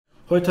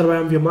Heute dabei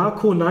haben wir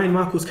Marco. Nein,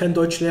 Marco ist kein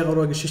Deutschlehrer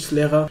oder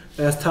Geschichtslehrer.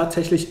 Er ist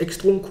tatsächlich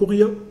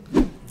Extron-Kurier.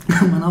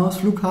 Mein Haus,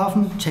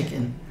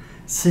 Check-in.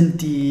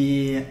 Sind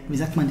die, wie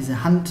sagt man,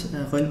 diese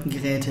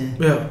Handröntgengeräte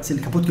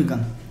sind kaputt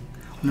gegangen.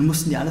 Und dann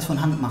mussten die alles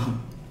von Hand machen.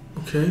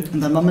 Okay. Und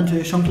dann war mir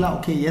natürlich schon klar,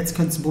 okay, jetzt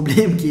könnte es ein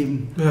Problem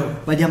geben. Ja.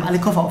 Weil die haben alle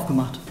Koffer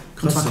aufgemacht.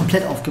 Krass. Und zwar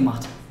komplett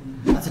aufgemacht.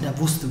 Also der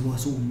wusste, wo er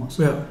suchen muss.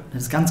 Ja. Der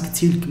hat es ganz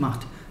gezielt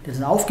gemacht. Der hat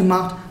es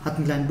aufgemacht, hat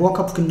einen kleinen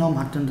Bohrkopf genommen,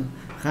 hat dann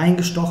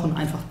reingestochen,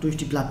 einfach durch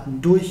die Platten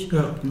durch.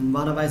 Ja. Und dann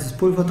war da weißes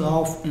Pulver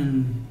drauf, in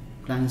ein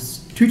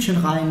kleines Tütchen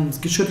rein,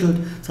 es geschüttelt,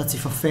 es hat sich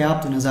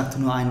verfärbt und er sagte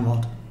nur ein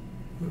Wort.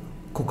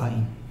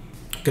 Kokain.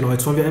 Genau,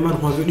 jetzt wollen wir einmal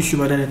nochmal wirklich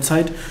über deine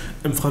Zeit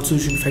im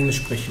französischen Gefängnis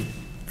sprechen.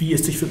 Wie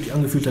es sich wirklich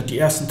angefühlt hat, die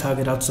ersten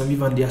Tage da zu sein, wie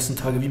waren die ersten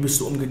Tage, wie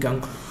bist du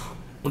umgegangen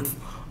und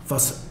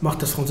was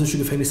macht das französische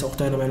Gefängnis auch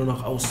deiner Meinung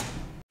nach aus?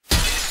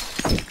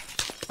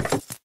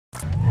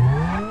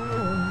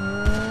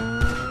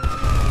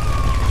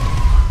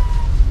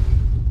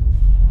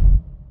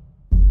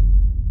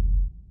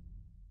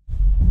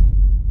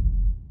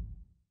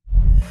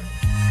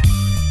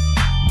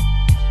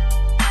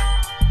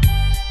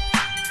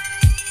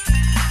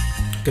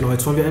 Genau,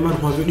 jetzt wollen wir einmal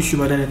nochmal wirklich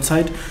über deine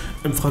Zeit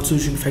im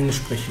französischen Gefängnis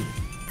sprechen.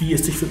 Wie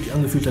es sich wirklich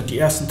angefühlt hat, die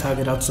ersten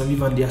Tage da zu sein, wie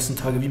waren die ersten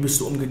Tage, wie bist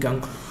du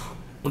umgegangen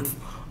und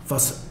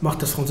was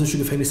macht das französische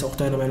Gefängnis auch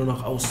deiner Meinung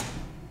nach aus?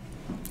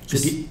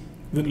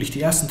 Wirklich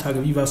die ersten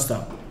Tage, wie war es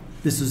da?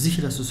 Bist du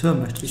sicher, dass du es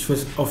hören möchtest? Ich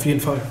weiß, auf jeden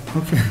Fall.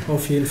 Okay.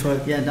 Auf jeden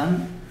Fall. Ja,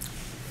 dann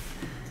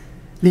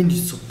lehn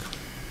dich zurück.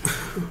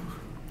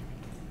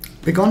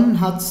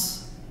 Begonnen hat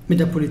es mit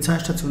der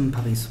Polizeistation in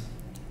Paris.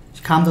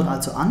 Ich kam dort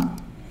also an.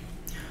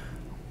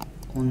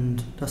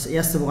 Und das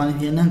Erste, woran ich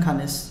mich erinnern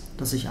kann, ist,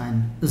 dass ich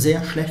einen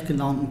sehr schlecht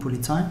gelaunten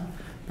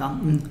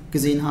Polizeibeamten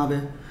gesehen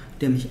habe,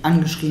 der mich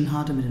angeschrien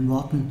hatte mit den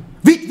Worten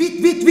Wiet,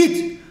 Wiet, Wiet,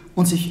 Wiet!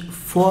 Und sich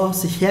vor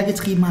sich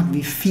hergetrieben hat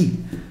wie Vieh.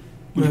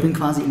 Und ich bin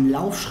quasi im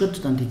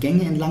Laufschritt dann die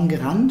Gänge entlang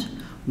gerannt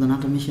und dann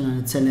hat er mich in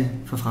eine Zelle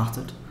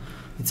verfrachtet.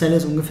 Die Zelle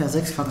ist ungefähr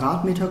 6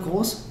 Quadratmeter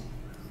groß,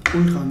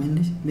 ultra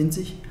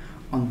winzig.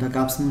 Und da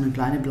gab es nur eine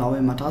kleine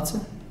blaue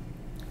Matratze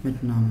mit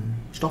einer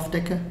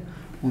Stoffdecke.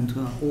 Und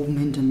oben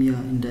hinter mir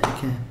in der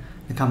Ecke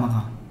eine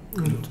Kamera.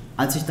 Und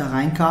als ich da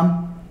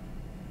reinkam,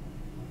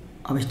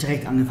 habe ich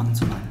direkt angefangen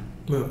zu weinen.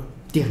 Ja.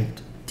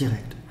 Direkt.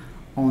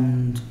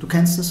 Und du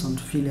kennst es und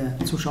viele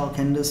Zuschauer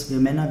kennen das. Wir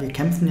Männer, wir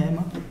kämpfen ja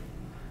immer.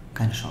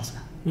 Keine Chance.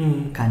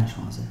 Keine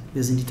Chance.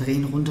 Wir sind die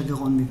Tränen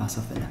runtergeronnen wie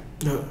Wasserfälle.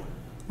 Ja.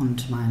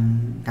 Und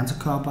mein ganzer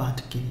Körper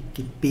hat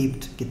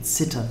gebebt,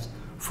 gezittert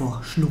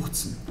vor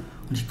Schluchzen.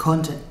 Und ich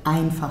konnte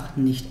einfach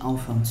nicht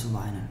aufhören zu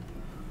weinen.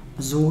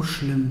 So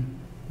schlimm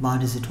war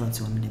die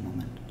Situation in dem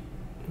Moment.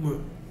 Ja.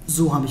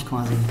 So habe ich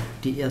quasi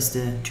die erste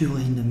Türe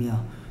hinter mir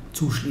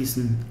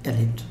zuschließen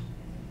erlebt.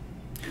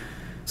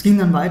 Es ging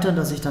dann weiter,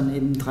 dass ich dann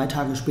eben 3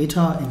 Tage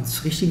später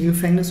ins richtige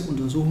Gefängnis,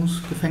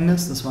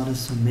 Untersuchungsgefängnis, das war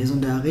das Maison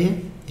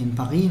d'Arrêt in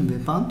Paris, in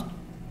Villepinte,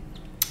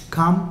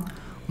 kam.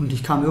 Und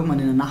ich kam irgendwann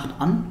in der Nacht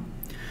an.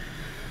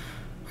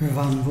 Wir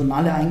wurden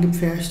alle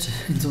eingepfercht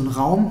in so einen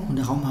Raum und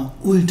der Raum war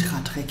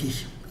ultra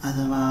dreckig.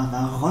 Also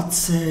war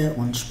Rotze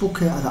und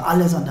Spucke, also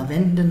alles an der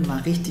Wänden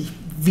war richtig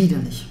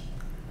widerlich.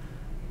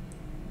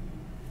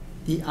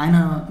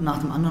 Einer nach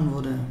dem anderen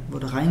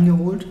wurde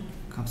reingeholt.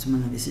 Gab es immer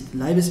eine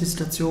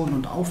Leibesvisitation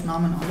und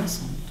Aufnahmen, alles.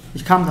 Und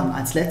ich kam dann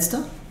als Letzter.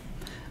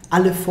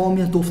 Alle vor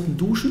mir durften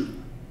duschen,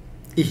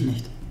 ich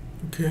nicht.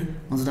 Okay.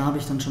 Also da habe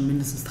ich dann schon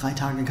mindestens 3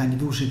 Tage keine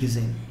Dusche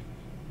gesehen.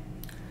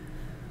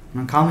 Und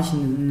dann kam ich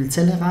in eine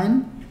Zelle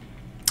rein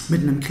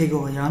mit einem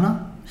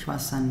Gregorianer. Ich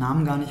weiß seinen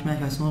Namen gar nicht mehr,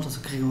 ich weiß nur, dass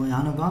er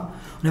Gregorianer war.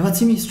 Und er war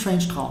ziemlich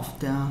strange drauf.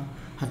 Der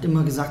hat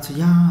immer gesagt so,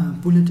 ja,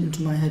 Bullet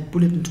into my head,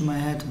 Bullet into my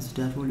head. Also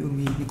der hat wohl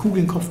irgendwie eine Kugel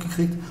in den Kopf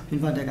gekriegt. Auf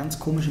jeden Fall hat er ganz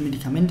komische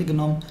Medikamente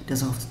genommen. Der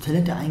ist auf der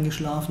Toilette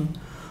eingeschlafen.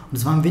 Und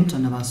es war im Winter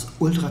und da war es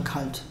ultra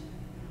kalt.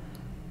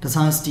 Das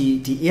heißt,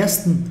 die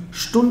ersten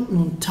Stunden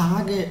und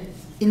Tage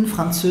in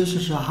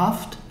französischer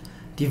Haft,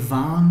 die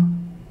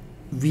waren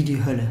wie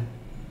die Hölle.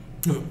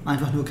 Ja.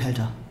 Einfach nur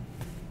kälter.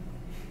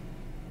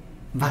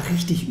 War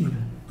richtig übel.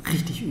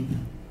 Richtig übel.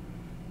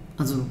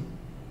 Also,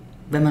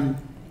 wenn man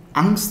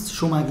Angst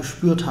schon mal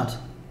gespürt hat,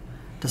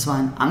 das war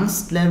ein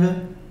Angstlevel,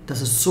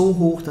 das ist so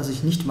hoch, dass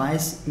ich nicht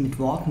weiß mit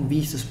Worten, wie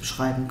ich das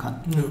beschreiben kann.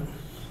 Ja.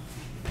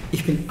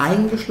 Ich bin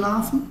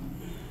eingeschlafen,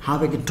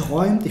 habe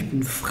geträumt, ich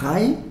bin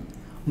frei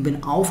und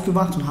bin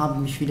aufgewacht und habe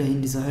mich wieder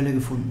in dieser Hölle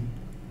gefunden.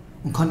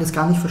 Und konnte es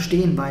gar nicht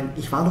verstehen, weil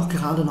ich war doch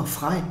gerade noch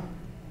frei.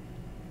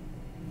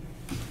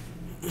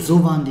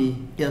 So waren die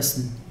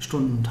ersten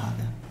Stunden und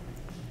Tage.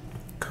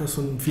 Krass,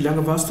 und wie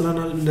lange warst du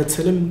dann in der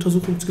Zelle im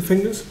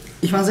Untersuchungsgefängnis?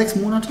 Ich war 6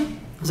 Monate.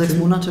 Okay. 6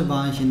 Monate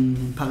war ich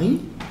in Paris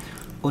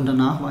und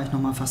danach war ich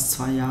nochmal fast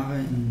 2 Jahre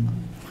im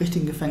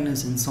richtigen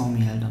Gefängnis in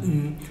Saint-Mihiel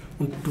dann.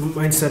 Und du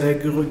meinst ja,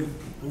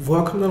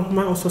 woher kommt er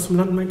nochmal, aus was im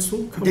Land meinst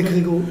du? Der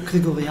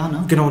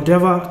Gregorianer. Genau,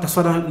 das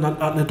war dann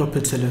eine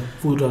Doppelzelle,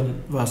 wo du dann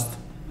warst.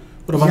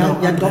 Oder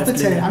war ja,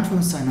 Doppelzelle in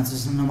Anführungszeichen. Also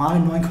es ist eine normale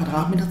 9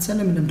 Quadratmeter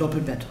Zelle mit einem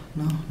Doppelbett,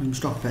 ne, mit einem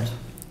Stockbett.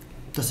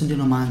 Das sind die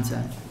normalen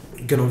Zellen.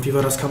 Genau, und wie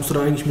war das? Kamst du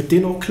da eigentlich mit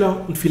denen auch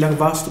klar? Und wie lange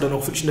warst du dann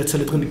auch wirklich in der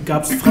Zelle drin?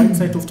 Gab es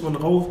Freizeit, durfte man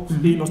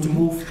rausgehen aus dem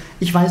Hof?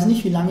 Ich weiß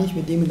nicht, wie lange ich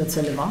mit dem in der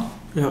Zelle war,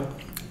 Ja.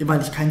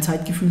 weil ich kein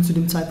Zeitgefühl zu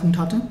dem Zeitpunkt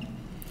hatte.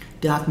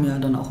 Der hat mir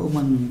dann auch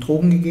irgendwann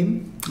Drogen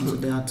gegeben, also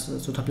der hat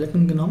so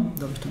Tabletten genommen,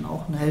 da habe ich dann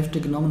auch eine Hälfte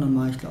genommen, dann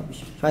war ich, glaube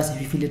ich weiß nicht,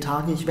 wie viele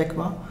Tage ich weg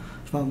war.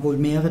 Ich war wohl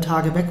mehrere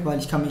Tage weg, weil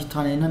ich kann mich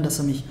daran erinnern, dass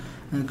er mich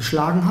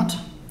geschlagen hat,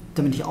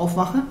 damit ich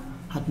aufwache,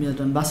 hat mir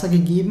dann Wasser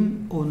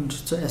gegeben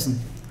und zu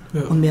essen.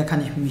 Ja. Und mehr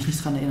kann ich mich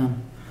nicht daran erinnern.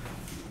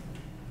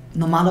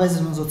 Normalerweise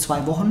sind wir so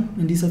 2 Wochen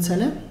in dieser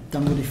Zelle,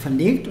 dann wurde ich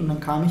verlegt und dann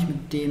kam ich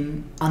mit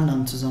dem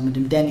anderen zusammen, mit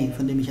dem Danny,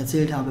 von dem ich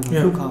erzählt habe beim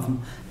Flughafen.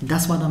 Und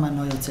das war dann mein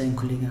neuer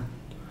Zellenkollege.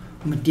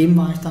 Und mit dem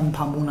war ich dann ein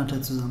paar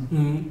Monate zusammen.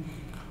 Mhm.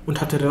 Und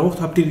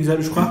habt ihr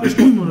dieselbe Sprache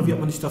gesprochen oder wie hat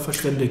man sich da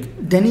verständigt?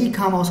 Danny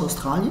kam aus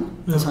Australien,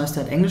 das heißt,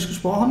 er hat Englisch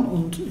gesprochen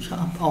und ich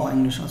habe auch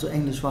Englisch. Also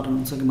Englisch war dann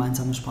unsere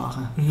gemeinsame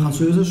Sprache.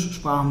 Französisch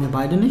sprachen wir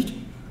beide nicht.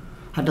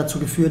 Hat dazu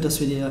geführt,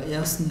 dass wir die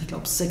ersten, ich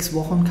glaube, 6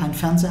 Wochen keinen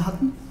Fernseher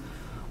hatten,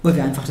 weil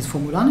wir einfach das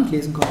Formular nicht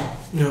lesen konnten.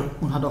 Ja.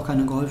 Und hat auch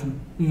keiner geholfen.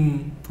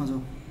 Also,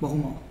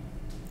 warum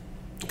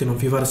auch? Genau,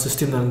 wie war das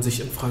System dann an sich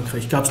in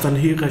Frankreich? Gab es da eine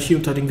Hierarchie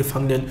unter den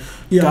Gefangenen?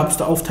 Ja. Gab es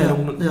da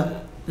Aufteilungen?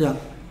 Ja,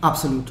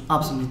 absolut,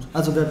 absolut.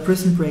 Also wer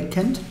Prison Break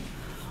kennt,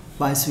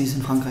 weiß, wie es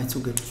in Frankreich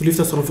zugeht. So lief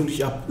das dann auch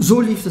wirklich ab?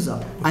 So lief es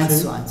ab, okay.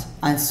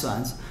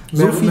 1:1.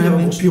 So viele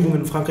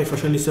Gruppierungen in Frankreich,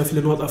 wahrscheinlich sehr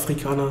viele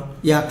Nordafrikaner.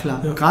 Ja,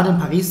 klar. Ja. Gerade in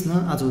Paris,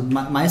 ne? Also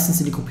meistens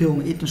sind die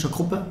Gruppierungen ethnischer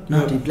Gruppe, ne?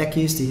 Ja. Die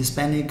Blackies, die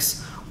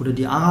Hispanics oder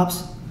die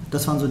Arabs.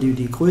 Das waren so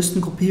die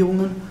größten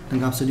Gruppierungen. Dann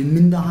gab es so die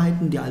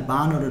Minderheiten, die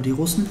Albaner oder die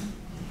Russen.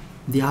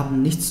 Die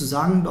haben nichts zu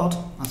sagen dort,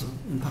 also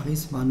in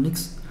Paris war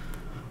nichts.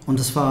 Und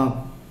das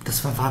war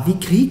wie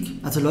Krieg.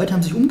 Also Leute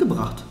haben sich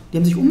umgebracht. Die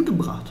haben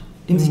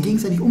sich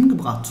gegenseitig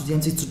umgebracht. Die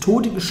haben sich zu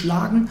Tode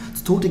geschlagen,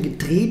 zu Tode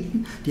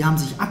getreten, die haben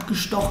sich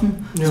abgestochen.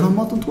 Das war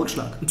Mord und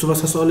Totschlag. Und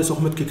sowas hast du alles auch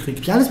mitgekriegt?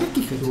 Ich habe alles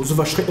mitgekriegt. So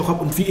was schreckt auch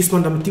ab. Und wie ist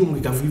man da mit dir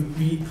umgegangen?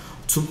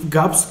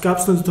 Gab es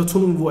eine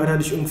Situation, wo einer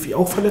dich irgendwie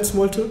auch verletzen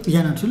wollte?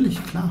 Ja,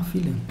 natürlich, klar,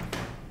 viele.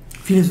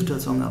 Viele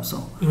Situationen gab es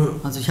auch. Ja.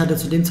 Also ich hatte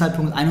zu dem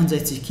Zeitpunkt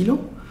 61 Kilo.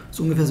 Das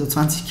ist ungefähr so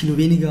 20 Kilo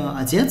weniger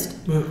als jetzt.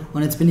 Ja.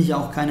 Und jetzt bin ich ja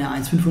auch keine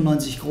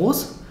 1,95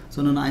 groß,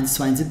 sondern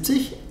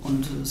 1,72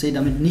 und sehe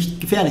damit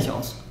nicht gefährlich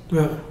aus.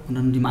 Ja. Und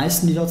dann die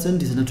meisten, die dort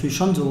sind, die sind natürlich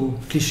schon so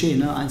Klischee,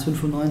 ne?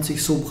 1,95,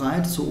 so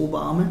breit, so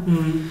Oberarme.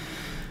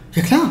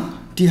 Ja klar,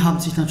 die haben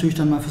sich natürlich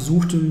dann mal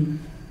versucht,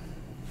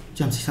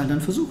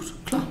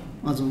 klar.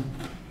 Also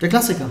der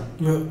Klassiker.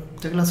 Ja.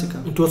 Der Klassiker.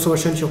 Und du hast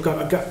wahrscheinlich auch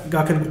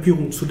gar keine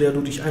Gruppierung, zu der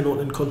du dich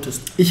einordnen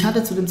konntest. Ich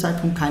hatte zu dem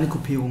Zeitpunkt keine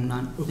Gruppierung,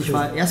 nein. Okay. Ich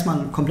war erstmal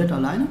komplett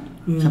alleine.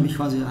 Ich habe mich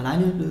quasi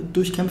alleine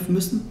durchkämpfen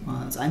müssen,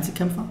 als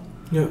Einzelkämpfer.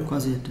 Ja.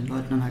 Quasi den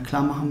Leuten dann halt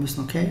klar machen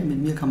müssen, okay,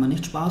 mit mir kann man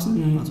nicht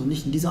spaßen, also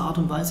nicht in dieser Art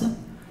und Weise.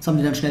 Das haben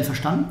die dann schnell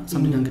verstanden, das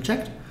haben die dann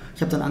gecheckt.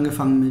 Ich habe dann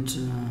angefangen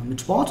mit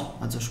Sport,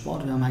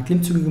 wir haben halt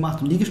Klimmzüge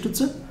gemacht und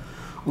Liegestütze.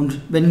 Und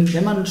wenn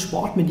man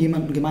Sport mit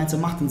jemandem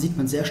gemeinsam macht, dann sieht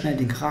man sehr schnell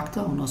den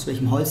Charakter und aus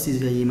welchem Holz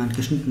dieser jemand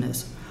geschnitten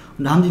ist.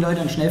 Und da haben die Leute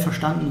dann schnell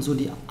verstanden, so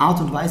die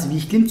Art und Weise, wie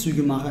ich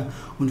Klimmzüge mache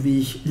und wie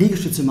ich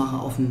Liegestütze mache,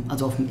 auf dem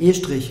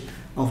E-Strich,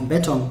 auf dem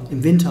Beton,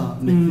 im Winter,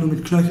 nur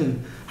mit Knöcheln,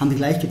 haben die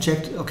gleich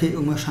gecheckt, okay,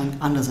 irgendwas scheint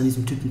anders an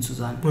diesem Typen zu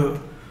sein. Ja.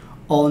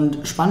 Und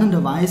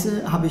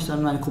spannenderweise habe ich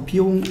dann meine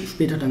Gruppierung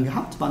später dann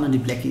gehabt, waren dann die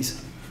Blackies.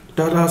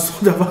 Da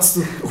warst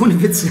du.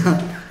 Ohne Witz,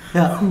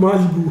 ja.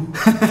 Malibu.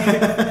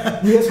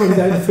 Wie erstmal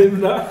wieder einen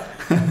Film da.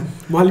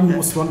 Malibu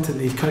Most Wanted,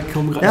 ich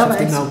komme gerade nicht auf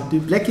den Namen. Die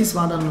Blackies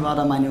war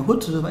dann meine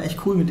Hut, das war echt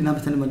cool, mit denen habe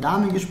ich dann immer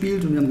Dame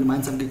gespielt und wir haben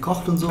gemeinsam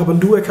gekocht und so. Aber ein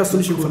Dueck hast du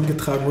nicht irgendwann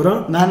getragen,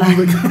 oder? Nein.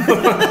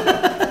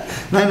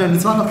 Nein,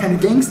 das waren noch keine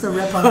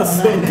Gangster-Rapper.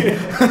 So, okay.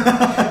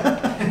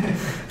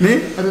 Nee,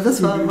 also das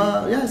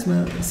ist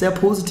mir sehr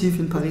positiv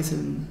in Paris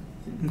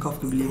im Kopf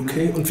geblieben.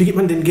 Okay, und wie geht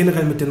man denn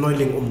generell mit den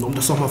Neulingen um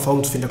das nochmal vor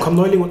Augen zu finden? Da kommen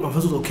Neulinge und man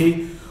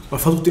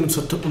versucht, den uns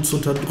zu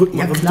unterdrücken,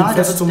 ja, klar,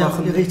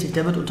 richtig,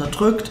 der wird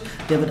unterdrückkt,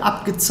 der wird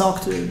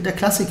abgezockt, der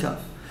Klassiker.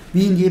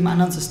 Wie in jedem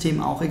anderen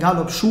System auch. Egal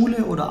ob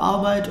Schule oder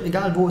Arbeit,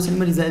 egal wo, es sind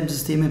immer dieselben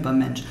Systeme beim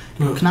Mensch.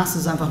 Im Knast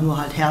ist es einfach nur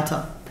halt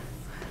härter.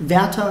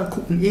 Wärter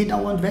gucken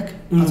dauernd weg,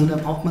 also da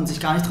braucht man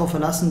sich gar nicht darauf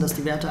verlassen, dass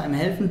die Wärter einem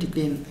helfen,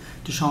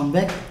 die schauen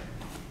weg.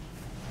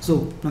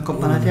 So, dann kommt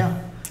man halt her.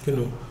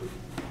 Genau.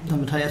 Dann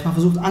wird halt erstmal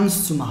versucht,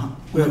 Angst zu machen.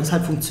 Und wenn es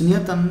halt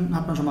funktioniert, dann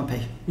hat man schon mal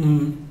Pech.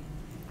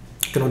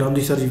 Genau, da haben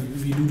dich,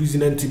 wie du sie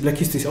nennst, die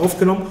Blackies dich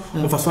aufgenommen.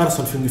 Ja. Und was war das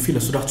dann für ein Gefühl,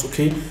 dass du dachtest,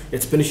 okay,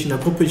 jetzt bin ich in der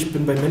Gruppe, ich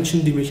bin bei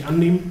Menschen, die mich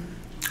annehmen?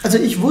 Also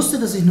ich wusste,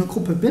 dass ich eine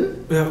Gruppe bin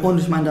und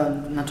ich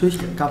meine, natürlich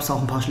gab es auch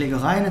ein paar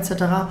Schlägereien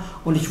etc.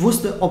 Und ich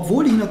wusste,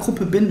 obwohl ich in der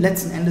Gruppe bin,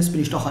 letzten Endes bin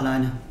ich doch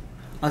alleine.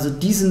 Also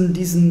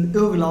diesen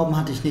Irrglauben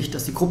hatte ich nicht,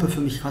 dass die Gruppe für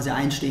mich quasi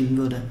einstehen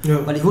würde. Ja.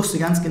 Weil ich wusste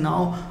ganz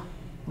genau,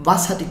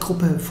 was hat die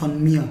Gruppe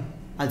von mir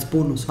als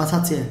Bonus, was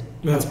hat sie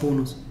als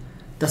Bonus.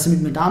 Dass sie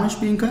mit mir Dame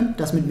spielen können,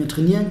 dass sie mit mir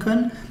trainieren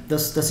können,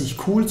 dass ich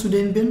cool zu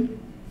denen bin,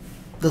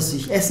 dass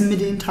ich Essen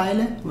mit denen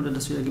teile oder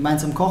dass wir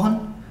gemeinsam kochen.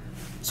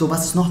 So,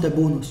 was ist noch der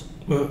Bonus?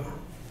 Ja.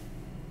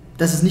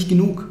 Das ist nicht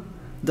genug.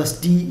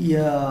 dass die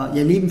ihr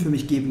Leben für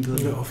mich geben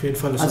würden. Ja, auf jeden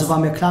Fall. Also war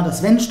mir klar,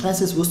 dass wenn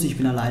Stress ist, wusste ich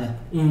bin alleine.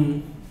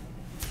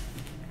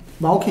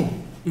 War okay.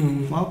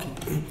 War okay.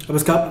 Aber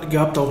es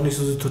gab da auch nicht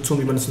so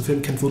Situationen, wie man das im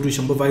Film kennt, wo du dich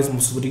dann beweisen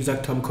musst, wo die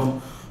gesagt haben, komm,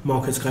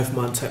 Mark, jetzt greif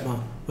mal an, zeig mal,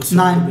 was du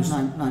bist.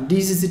 Nein.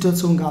 Diese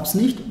Situation gab es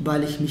nicht,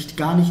 weil ich mich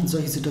gar nicht in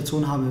solche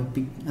Situationen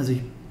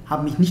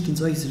habe mich nicht in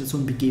solche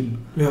Situationen begeben.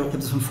 Ja. Ich habe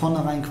das von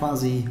vornherein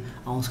quasi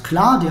aus.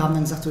 Klar, die haben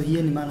dann gesagt, so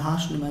hier, nimm mal einen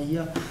Hasch, nimm mal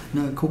hier,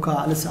 eine Coca,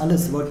 alles,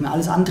 die wollten mir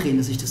alles andrehen,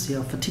 dass ich das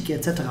hier verticke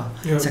etc.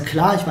 Ja. Ist ja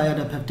klar, ich war ja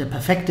der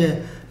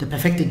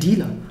perfekte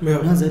Dealer.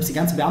 Ja. Ne? Selbst die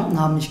ganzen Beamten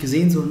haben mich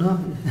gesehen, so, ne?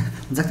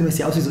 Man sagt immer, ich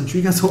sehe aus wie so ein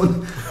Schwiegersohn.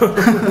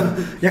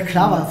 Ja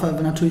klar,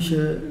 war natürlich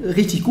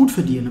richtig gut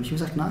für die. Und dann habe ich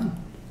gesagt, nein.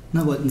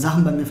 Ne, wollten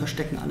Sachen bei mir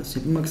verstecken, alles. Ich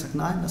habe immer gesagt,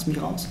 nein, lass mich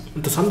raus.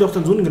 Und das haben die auch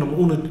dann so genommen,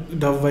 ohne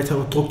da weiter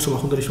Druck zu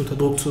machen oder dich unter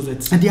Druck zu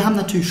setzen? Die haben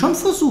natürlich schon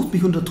versucht,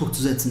 mich unter Druck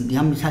zu setzen. Die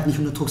haben mich halt nicht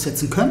unter Druck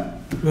setzen können.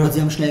 Ja. Also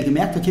sie haben schnell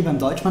gemerkt, okay, beim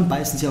Deutschmann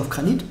beißen sie auf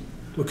Granit.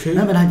 Okay.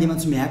 Ne, wenn halt jemand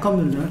zu mir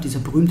herkommt, ne, dieser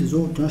berühmte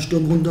so,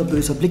 Stirn runter,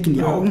 böser Blick in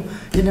die Augen,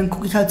 ja, dann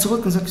gucke ich halt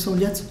zurück und sage so,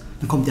 und jetzt?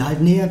 Dann kommt der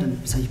halt näher, dann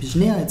sage ich ein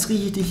bisschen näher, jetzt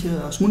rieche ich dich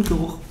aus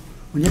Mundgeruch.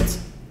 Und jetzt?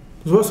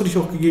 So hast du dich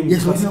auch gegeben? Ja,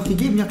 so habe ich mir auch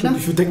gegeben, ja klar.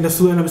 Ich würde denken, dass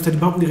du einer bist, der die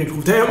Beamten direkt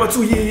ruft. Hey, hör mal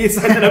zu, hier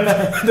ist einer.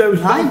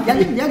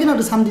 Nein, ja genau,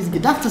 das haben die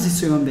gedacht, dass ich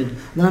zu jemandem bin. Und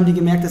dann haben die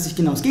gemerkt, dass ich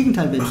genau das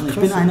Gegenteil bin. Ach, ich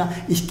bin einer,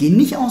 ich gehe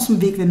nicht aus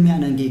dem Weg, wenn mir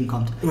einer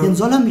entgegenkommt. Ja. Dann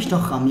soll er mich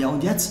doch rammen. Ja,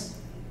 und jetzt?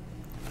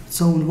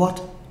 So and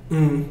what?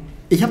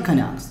 Ich habe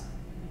keine Angst.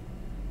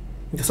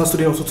 Das hast du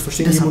dir auch so zu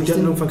verstehen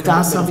gegeben?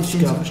 Das habe ich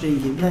denen zu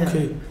verstehen gegeben. Ja,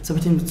 okay. Das habe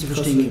ich denen zu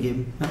verstehen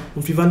gegeben. Ja.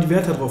 Und wie waren die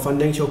Wärter drauf? Waren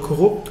die eigentlich auch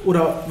korrupt?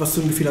 Oder was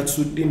für ein Gefühl hattest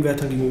du den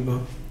Wärtern gegenüber?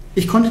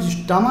 Ich konnte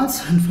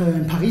damals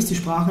in Paris die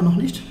Sprache noch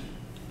nicht.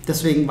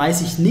 Deswegen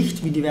weiß ich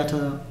nicht, wie die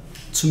Wärter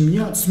zu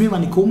mir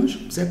waren die komisch,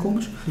 sehr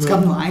komisch. Es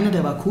gab nur einen,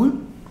 der war cool.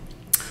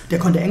 Der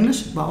konnte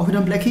Englisch, war auch wieder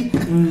ein Blackie.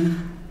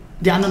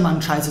 Die anderen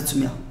waren scheiße zu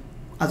mir.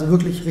 Also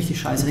wirklich richtig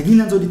scheiße. Da ging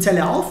dann so die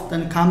Zelle auf,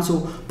 dann kam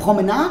so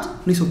Promenade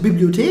und ich so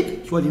Bibliothek.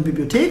 Ich wollte in die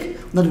Bibliothek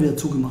und dann hat er wieder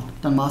zugemacht.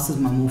 Dann war es das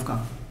in meinem Hofgang.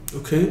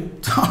 Okay.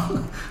 So.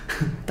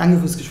 Danke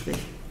fürs Gespräch.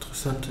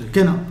 Interessant.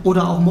 Genau.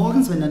 Oder auch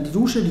morgens, wenn dann die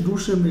Dusche,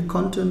 wir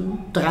konnten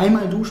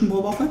 3-mal duschen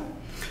pro Woche,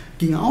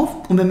 ging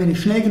auf und wenn wir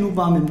nicht schnell genug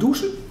waren mit dem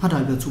Duschen, hat er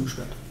halt wieder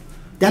zugesperrt.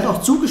 Der hat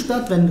auch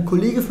zugesperrt, wenn ein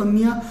Kollege von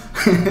mir,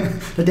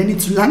 der Danny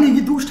zu lange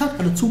geduscht hat,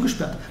 hat er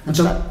zugesperrt.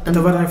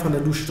 Da war der einfach in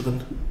der Dusche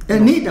drin?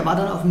 Nee, der war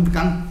dann auf dem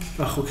Gang.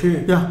 Ach,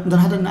 okay. Ja, und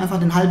dann hat er ihn einfach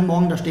den halben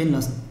Morgen da stehen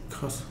lassen.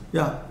 Krass.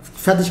 Ja,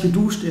 fertig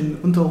geduscht in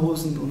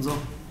Unterhosen und so.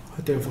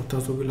 Hat der einfach da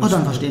so gelassen? Hat er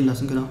einfach stehen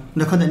lassen, genau.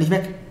 Und da konnte er nicht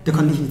weg. Der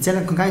konnte nicht in die Zelle,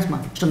 konnte gar nichts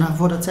machen. Stand nachher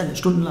vor der Zelle,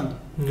 stundenlang.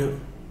 Ja.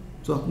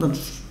 So, und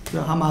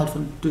dann haben wir halt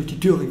durch die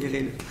Türe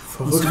geredet.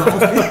 Verrückt.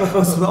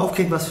 Was du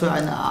aufkriegst, was für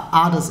eine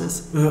Art das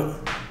ist. Ja.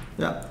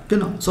 Ja,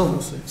 genau.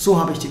 So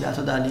habe ich die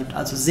Wärter da erlebt.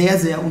 Also sehr,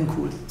 sehr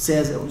uncool.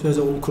 Sehr, sehr uncool. Sehr,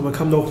 sehr uncool. Man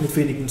kam da auch mit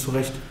wenigen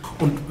zurecht.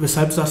 Und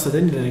weshalb saß er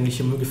denn eigentlich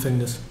im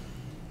Gefängnis?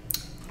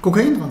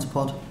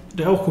 Kokaintransport.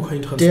 Der auch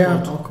Kokain transportiert? Der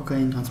hat auch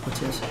Kokain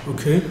transportiert.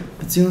 Okay.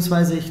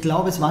 Beziehungsweise, ich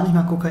glaube, es war nicht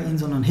mal Kokain,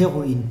 sondern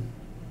Heroin.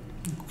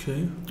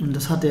 Okay. Und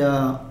das hat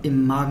er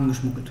im Magen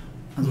geschmuggelt.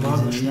 Also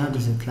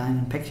diese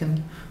kleinen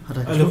Päckchen hat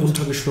er alle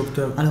runtergeschluckt,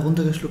 ja. Alle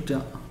runtergeschluckt,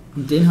 ja.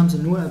 Und den haben sie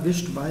nur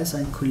erwischt, weil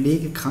sein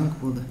Kollege krank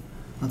wurde.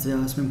 Also er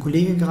ist mit einem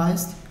Kollegen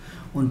gereist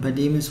und bei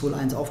dem ist wohl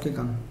eins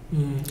aufgegangen.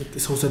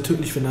 Ist auch sehr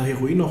tödlich, wenn er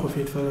Heroin auch auf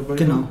jeden Fall dabei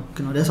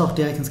Genau, der ist auch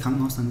direkt ins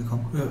Krankenhaus dann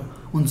gekommen. Ja.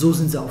 Und so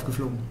sind sie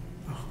aufgeflogen.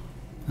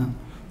 Ach. Ja.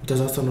 Und der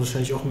saß dann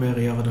wahrscheinlich auch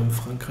mehrere Jahre dann in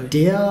Frankreich?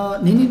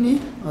 Nee.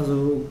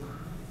 Also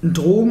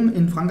Drogen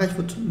in Frankreich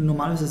wird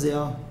normalerweise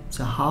sehr,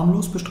 sehr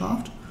harmlos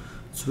bestraft.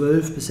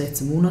 12 bis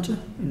 16 Monate,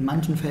 in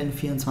manchen Fällen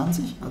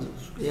 24, also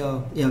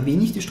eher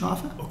wenig die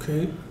Strafe.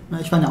 Okay.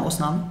 Ich war eine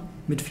Ausnahme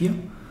mit 4.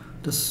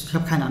 Ich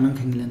habe keinen anderen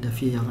kennengelernt, der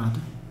 4 Jahre hatte.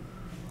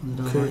 Also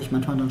da war ich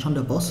manchmal dann schon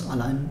der Boss,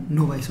 allein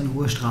nur weil ich so eine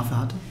hohe Strafe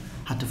hatte.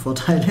 Hatte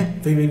Vorteile.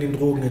 Wegen den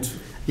Drogen jetzt?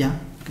 Ja,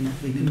 genau,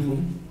 wegen den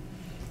Drogen.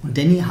 Und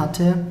Danny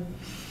hatte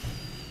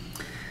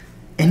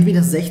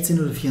entweder 16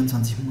 oder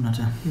 24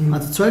 Monate.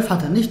 Also 12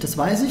 hat er nicht, das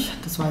weiß ich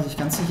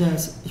ganz sicher.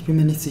 Ich bin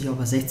mir nicht sicher, ob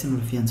er 16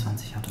 oder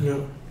 24 hatte. Ja.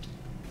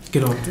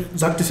 Genau, du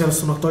sagtest ja,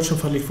 dass du nach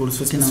Deutschland verlegt wurdest,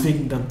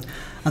 deswegen dann?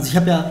 Also ich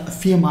habe ja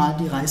 4-mal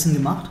die Reisen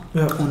gemacht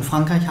und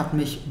Frankreich hat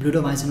mich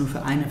blöderweise nur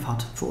für eine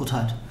Fahrt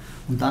verurteilt.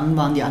 Und dann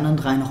waren die anderen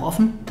 3 noch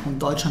offen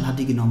und Deutschland hat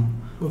die genommen.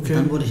 Okay.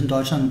 Und dann wurde ich in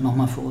Deutschland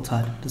nochmal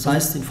verurteilt. Das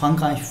heißt, in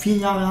Frankreich 4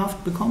 Jahre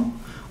Haft bekommen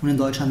und in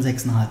Deutschland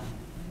 6,5.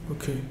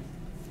 Okay.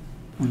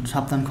 Und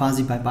habe dann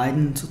quasi bei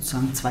beiden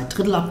sozusagen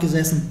 2/3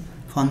 abgesessen,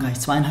 Frankreich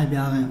 2,5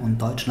 Jahre und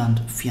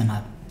Deutschland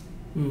 4,5.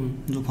 Und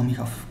so komme ich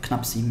auf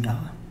knapp 7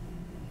 Jahre.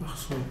 Ach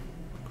so.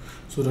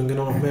 So, dann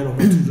genau noch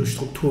zu dieser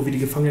Struktur, wie die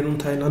Gefangenen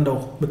untereinander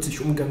auch mit sich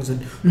umgegangen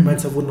sind. Du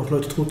meinst, da wurden noch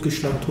Leute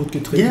totgeschlagen,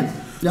 totgetreten.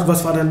 Ja. So,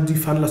 was war dann die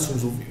Veranlassung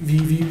so?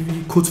 Wie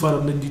kurz war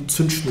dann denn die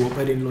Zündschnur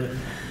bei den Leuten?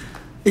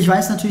 Ich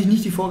weiß natürlich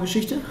nicht die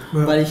Vorgeschichte,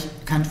 weil ich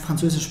kein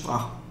Französisch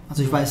sprach.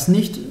 Also ich weiß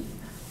nicht,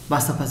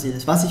 was da passiert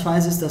ist. Was ich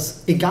weiß, ist,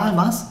 dass egal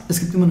was, es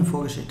gibt immer eine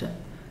Vorgeschichte.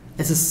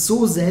 Es ist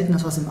so selten,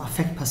 dass was im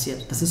Affekt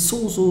passiert. Das ist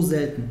so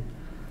selten.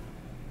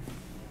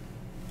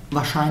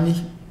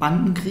 Wahrscheinlich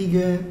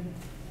Bandenkriege,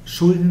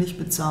 Schulden nicht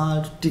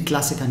bezahlt. Die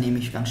Klassiker nehme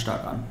ich ganz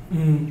stark an.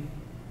 Mhm.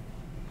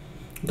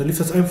 Und dann lief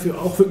das einfach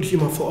auch wirklich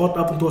immer vor Ort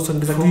ab und du hast dann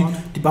gesagt,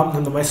 die Beamten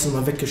haben da meistens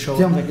mal weggeschaut.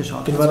 Die haben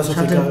weggeschaut. Denen war das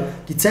auch egal.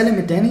 Die Zelle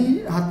mit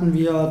Danny hatten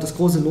wir das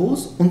große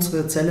Los.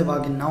 Unsere Zelle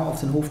war genau auf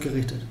den Hof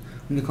gerichtet.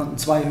 Und wir konnten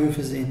 2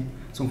 Höfe sehen.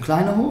 So ein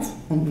kleiner Hof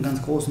und einen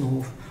ganz großen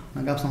Hof. Und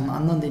dann gab es noch einen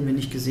anderen, den wir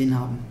nicht gesehen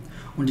haben.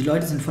 Und die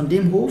Leute sind von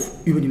dem Hof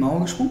über die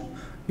Mauer gesprungen,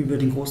 über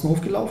den großen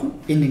Hof gelaufen,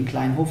 in den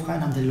kleinen Hof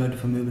rein, haben die Leute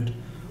vermöbelt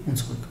und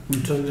zurück.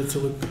 Und dann wieder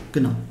zurück.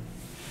 Genau.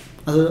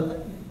 Also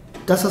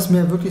das, was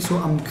mir wirklich so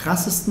am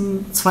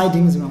krassesten, 2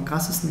 Dinge sind mir am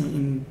krassesten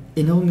in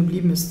Erinnerung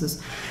geblieben, ist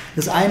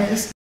das eine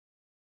ist,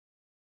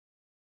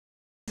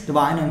 da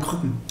war einer in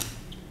Krücken.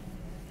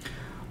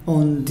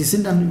 Und die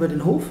sind dann über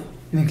den Hof,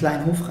 in den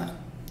kleinen Hof rein,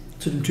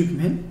 zu dem Typen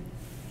hin,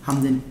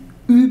 haben den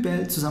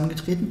übel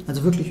zusammengetreten,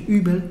 also wirklich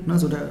übel, ne,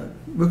 so der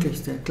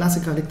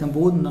Klassiker liegt am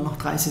Boden, dann noch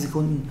 30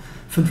 Sekunden,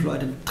 5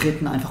 Leute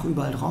treten einfach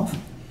überall drauf.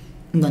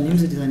 Und dann nehmen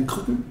sie seine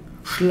Krücken,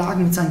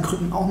 schlagen mit seinen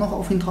Krücken auch noch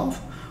auf ihn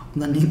drauf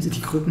und dann nehmen sie die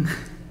Krücken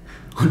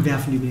und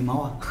werfen über die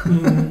Mauer.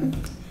 Mhm.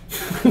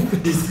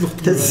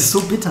 Das ist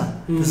so bitter.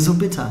 Das ist so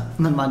bitter.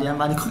 Und dann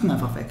waren die Krücken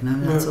einfach weg. Ne?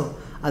 Ja.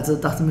 Also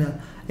dachte mir,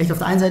 echt, auf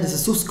der einen Seite ist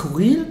es so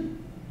skurril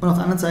und auf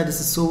der anderen Seite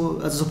ist es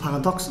so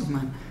paradox. Ich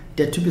meine,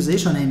 der Typ ist eh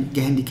schon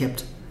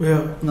gehandicapt. Ja.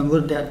 Und dann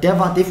wurde der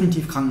war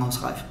definitiv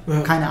krankenhausreif.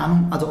 Ja. Keine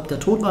Ahnung, also ob der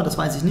tot war, das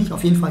weiß ich nicht.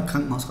 Auf jeden Fall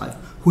krankenhausreif.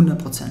 100%.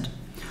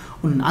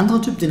 Und ein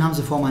anderer Typ, den haben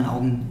sie vor meinen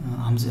Augen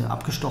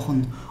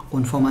abgestochen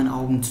und vor meinen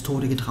Augen zu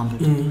Tode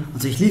getrampelt. Mhm.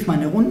 Also ich lief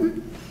meine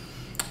Runden.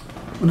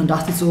 Und dann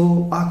dachte ich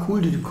so,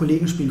 cool, die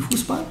Kollegen spielen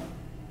Fußball.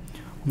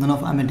 Und dann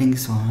auf einmal denke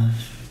ich so,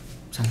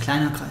 das ist ein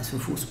kleiner Kreis für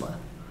Fußball.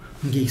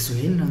 Dann gehe ich so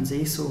hin, dann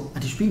sehe ich so,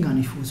 die spielen gar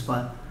nicht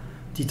Fußball.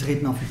 Die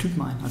treten auf den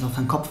Typen ein, also auf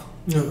seinen Kopf.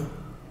 Ja.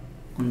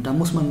 Und da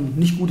muss man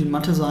nicht gut in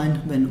Mathe sein,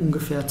 wenn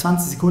ungefähr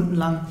 20 Sekunden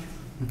lang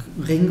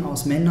ein Ring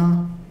aus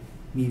Männern,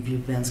 wie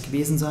werden es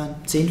gewesen sein,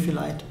 10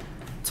 vielleicht,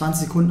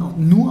 20 Sekunden auch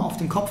nur auf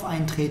den Kopf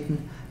eintreten,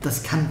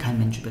 das kann kein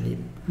Mensch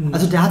überleben. Mhm.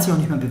 Also der hat sich auch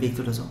nicht mehr bewegt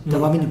oder so.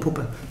 Der war wie eine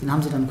Puppe. Den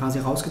haben sie dann quasi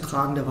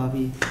rausgetragen, der war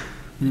wie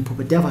eine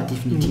Puppe. Der war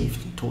definitiv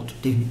tot.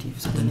 Definitiv.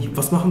 Das hat er nicht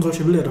Was machen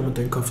solche Bilder damit in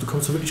deinem Kopf? Du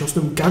kommst ja wirklich aus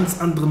einem ganz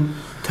anderen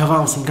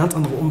Terrain, aus einem ganz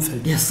anderen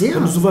Umfeld. Ja, sehr.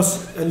 Wenn du sowas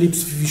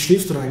erlebst, wie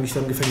schläfst du da eigentlich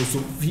da im Gefängnis? So,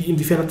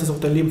 inwiefern hat das auch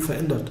dein Leben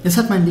verändert? Es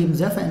hat mein Leben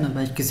sehr verändert,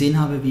 weil ich gesehen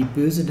habe, wie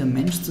böse der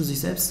Mensch zu sich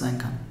selbst sein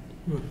kann.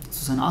 Ja.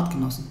 Zu seinen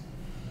Artgenossen.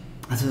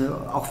 Also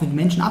auch wenn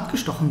Menschen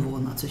abgestochen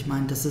wurden. Also ich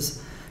meine, das ist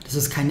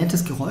kein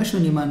nettes Geräusch,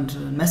 wenn jemand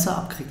ein Messer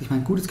abkriegt. Ich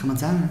meine, gut, das kann man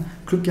sagen,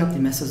 Glück gehabt, die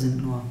Messer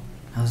sind nur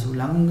so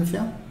lang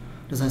ungefähr.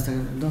 Das heißt,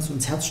 da so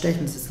ins Herz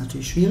stechen, das ist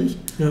natürlich schwierig.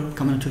 Ja.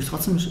 Kann man natürlich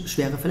trotzdem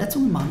schwere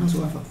Verletzungen machen,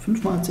 so einfach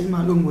 5-mal,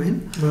 10-mal irgendwo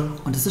hin. Ja.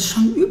 Und das ist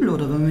schon übel,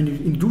 oder? Wenn man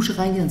in die Dusche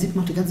reingeht, dann sieht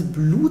man noch die ganze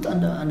Blut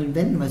an den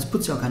Wänden, weil es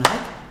putzt ja auch keiner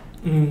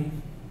weg. Mhm.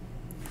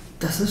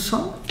 Das ist schon,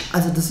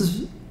 also das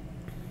ist,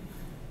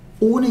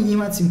 ohne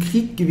jemals im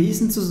Krieg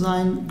gewesen zu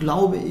sein,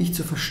 glaube ich,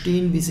 zu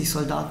verstehen, wie sich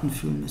Soldaten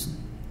fühlen müssen.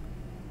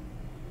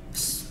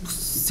 Das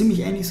muss ziemlich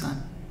ähnlich sein.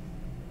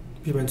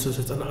 Wie meinst du das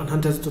jetzt?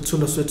 Anhand der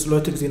Situation, dass du jetzt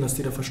Leute gesehen hast,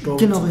 die da verstorben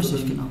sind? Genau,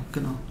 richtig,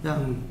 genau. Ja.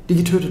 Mhm. Die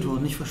getötet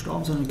wurden, nicht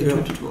verstorben, sondern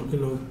getötet wurden.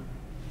 Genau.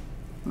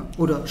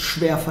 Oder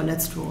schwer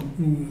verletzt wurden.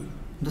 Mhm. Und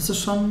das ist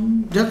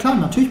schon, ja klar,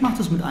 natürlich macht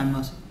das mit einem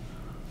was.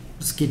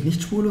 Das geht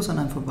nicht spurlos an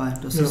einem vorbei.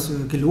 Das ist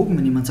gelogen,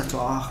 wenn jemand sagt, so,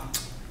 ach,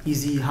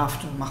 easy,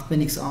 Haft, macht mir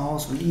nichts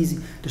aus und easy.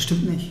 Das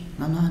stimmt nicht.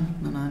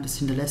 Nein, das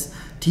hinterlässt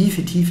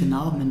tiefe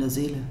Narben in der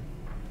Seele.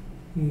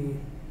 Mhm.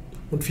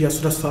 Und wie hast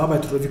du das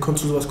verarbeitet oder wie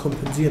konntest du sowas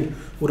kompensieren?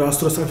 Oder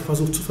hast du das einfach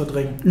versucht zu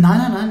verdrängen?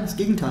 Nein, das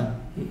Gegenteil.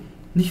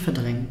 Nicht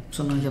verdrängen,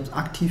 sondern ich habe es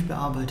aktiv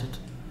bearbeitet.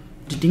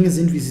 Die Dinge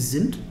sind, wie sie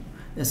sind.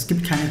 Es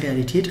gibt keine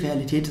Realität.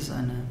 Realität ist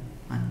ein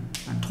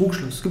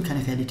Trugschluss. Es gibt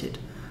keine Realität.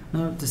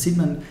 Das sieht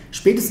man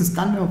spätestens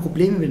dann, wenn man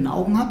Probleme mit den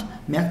Augen hat,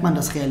 merkt man,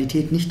 dass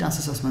Realität nicht das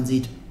ist, was man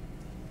sieht.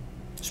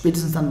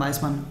 Spätestens dann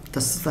weiß man,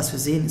 dass was wir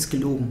sehen, ist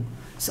gelogen.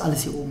 Das ist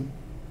alles hier oben.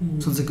 Das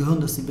ist unser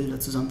Gehirn, das die Bilder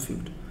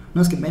zusammenfügt.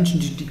 Es gibt Menschen,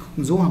 die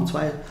gucken so, haben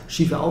 2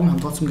 schiefe Augen, haben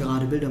trotzdem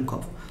gerade Bilder im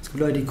Kopf. Es gibt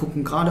Leute, die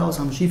gucken geradeaus,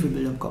 haben schiefe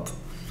Bilder im Kopf.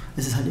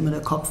 Es ist halt immer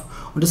der Kopf.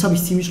 Und das habe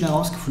ich ziemlich schnell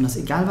herausgefunden, dass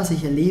egal was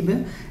ich erlebe,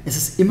 es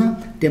ist immer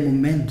der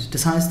Moment.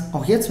 Das heißt,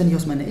 auch jetzt, wenn ich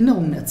aus meinen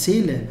Erinnerungen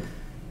erzähle,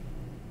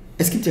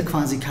 es gibt ja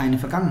quasi keine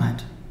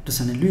Vergangenheit. Das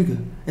ist eine Lüge.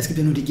 Es gibt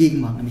ja nur die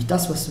Gegenwart. Nämlich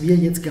das, was wir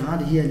jetzt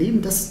gerade hier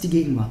erleben, das ist die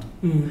Gegenwart.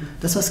 Mhm.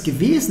 Das, was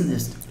gewesen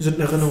ist, sind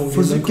Erinnerungen,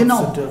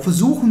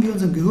 versuchen wir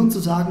unserem Gehirn zu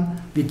sagen,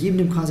 wir geben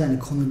dem quasi eine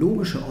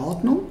chronologische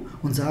Ordnung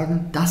und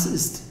sagen, das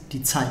ist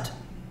die Zeit.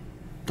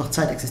 Doch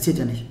Zeit existiert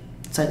ja nicht.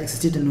 Zeit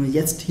existiert ja nur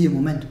jetzt, hier im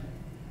Moment.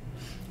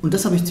 Und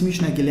das habe ich ziemlich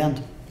schnell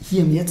gelernt,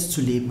 hier im Jetzt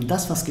zu leben. Und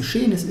das, was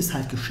geschehen ist, ist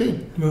halt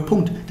geschehen. Ja.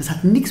 Punkt. Das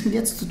hat nichts mit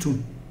jetzt zu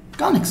tun.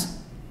 Gar nichts.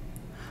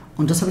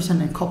 Und das habe ich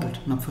dann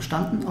entkoppelt und habe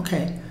verstanden,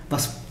 okay,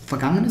 was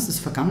vergangen ist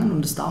vergangen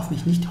und es darf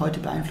mich nicht heute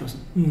beeinflussen.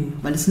 Mhm.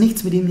 Weil es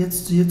nichts mit dem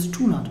jetzt hier zu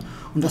tun hat.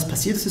 Und was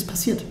passiert ist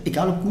passiert.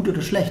 Egal ob gut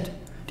oder schlecht.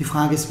 Die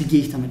Frage ist, wie gehe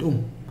ich damit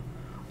um?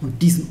 Und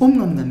diesen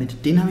Umgang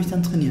damit, den habe ich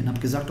dann trainiert und habe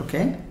gesagt,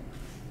 okay,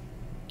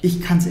 ich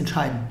kann es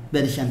entscheiden.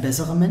 Werde ich ein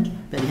besserer Mensch,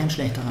 werde ich ein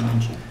schlechterer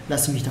Mensch?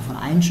 Lasse ich mich davon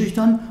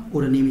einschüchtern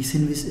oder nehme ich es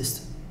hin, wie es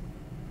ist?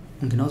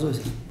 Und genau so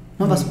ist es.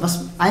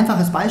 Was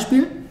einfaches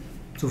Beispiel,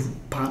 so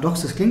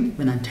paradox das klingt,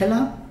 wenn ein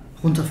Teller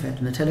runterfällt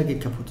und der Teller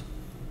geht kaputt,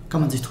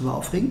 kann man sich drüber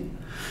aufregen.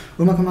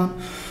 Und man kann man,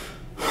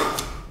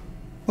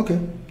 okay,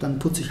 dann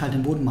putze ich halt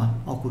den Boden mal,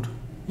 auch gut.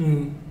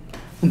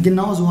 Und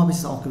genau so habe ich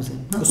es auch gesehen.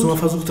 Hast du mal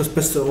versucht, das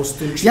Beste aus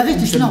den Ja,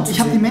 richtig, genau. Ich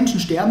habe die Menschen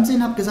sterben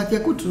sehen, habe gesagt, ja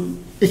gut,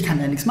 ich kann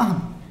ja nichts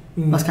machen.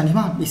 Was kann ich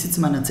machen? Ich sitze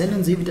in meiner Zelle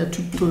und sehe, wie der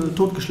Typ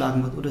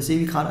totgeschlagen wird. Oder sehe,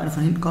 wie gerade einer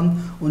von hinten kommt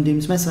und dem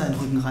das Messer in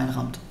den Rücken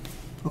reinrammt.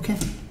 Okay,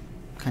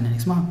 kann ja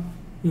nichts machen.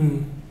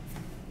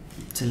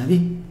 C'est la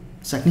vie.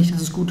 Ich sage nicht,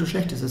 dass es gut oder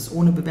schlecht ist. Es ist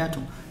ohne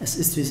Bewertung. Es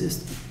ist, wie es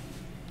ist.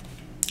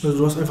 Also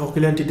du hast einfach auch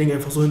gelernt, die Dinge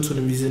einfach so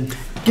hinzunehmen, wie sie sind.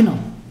 Genau.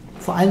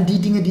 Vor allem die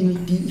Dinge,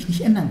 die ich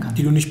nicht ändern kann.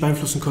 Die du nicht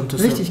beeinflussen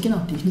konntest. Richtig, ja.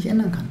 genau, die ich nicht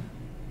ändern kann.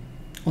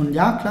 Und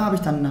ja, klar habe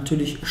ich dann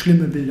natürlich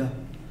schlimme Bilder.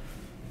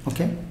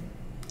 Okay?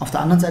 Auf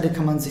der anderen Seite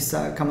kann man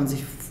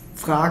sich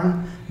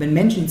fragen, wenn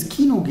Menschen ins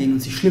Kino gehen und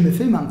sich schlimme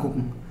Filme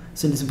angucken,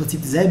 sind es im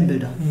Prinzip dieselben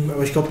Bilder.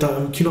 Aber ich glaube, da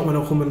im Kino hat man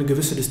auch immer eine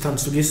gewisse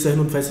Distanz. Du gehst da hin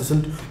und weißt, das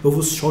sind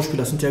bewusst Schauspieler,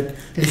 das sind ja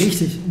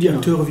richtig, die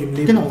Akteure wie im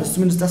Leben. Genau, das ist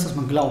zumindest das, was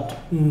man glaubt.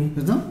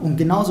 Und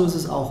genauso ist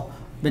es auch.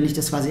 Wenn ich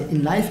das quasi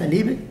in live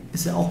erlebe,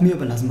 ist ja auch mir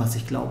überlassen, was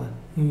ich glaube.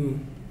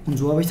 Und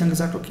so habe ich dann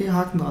gesagt, okay,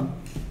 Haken dran.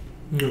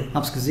 Ja.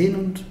 Hab's gesehen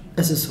und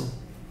es ist so.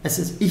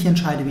 Ich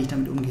entscheide, wie ich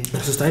damit umgehe.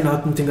 Das ist deine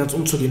Art, mit dem Ganzen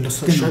umzugehen.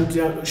 Das scheint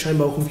ja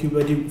scheinbar auch irgendwie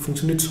bei dir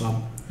funktioniert zu haben.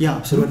 Ja,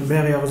 absolut. Wenn man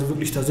mehrere Jahre so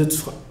wirklich da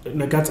sitzt, in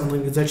einer ganz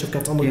anderen Gesellschaft,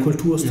 ganz andere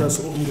Kultur ist das,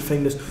 im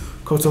Gefängnis,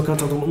 kommt es auch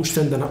ganz anderen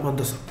Umständen, dann hat man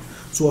das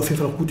so auf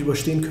jeden Fall auch gut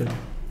überstehen können.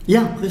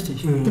 Ja,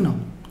 richtig. Genau.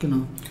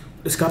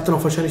 Es gab dann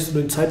auch wahrscheinlich so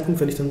den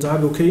Zeitpunkt, wenn ich dann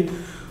sage, okay,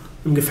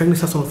 im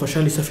Gefängnis hast du noch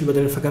wahrscheinlich sehr viel über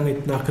deine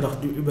Vergangenheit nachgedacht,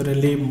 über dein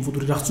Leben, wo du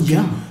dachtest, okay,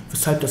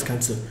 weshalb das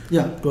Ganze?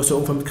 Ja. Du hast ja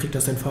irgendwann mitgekriegt,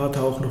 dass dein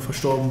Vater auch noch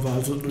verstorben war,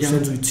 also durch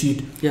seinen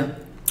Suizid. Ja.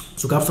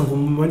 So gab es dann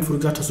einen Moment, wo du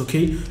gesagt hast,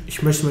 okay,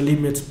 ich möchte mein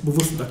Leben jetzt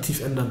bewusst und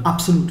aktiv ändern.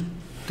 Absolut.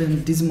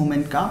 Denn diesen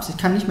Moment gab es. Ich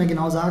kann nicht mehr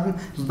genau sagen,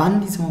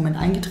 wann dieser Moment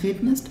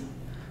eingetreten ist,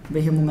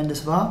 welcher Moment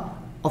es war.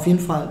 Auf jeden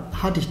Fall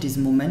hatte ich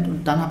diesen Moment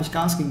und dann habe ich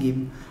Gas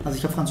gegeben. Also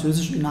ich habe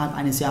Französisch innerhalb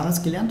eines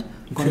Jahres gelernt,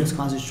 konnte es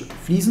quasi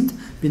fließend,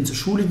 bin zur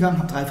Schule gegangen,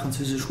 habe 3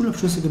 französische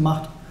Schulabschlüsse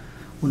gemacht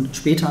und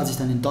später, als ich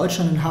dann in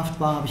Deutschland in Haft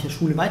war, habe ich ja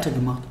Schule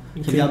weitergemacht.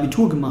 Ich habe ja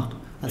Abitur gemacht.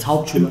 Als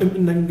Hauptschüler.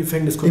 In deinem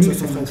Gefängnis konntest du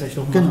das in Frankreich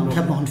noch machen? Genau, ich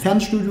habe noch ein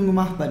Fernstudium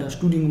gemacht bei der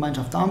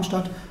Studiengemeinschaft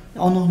Darmstadt,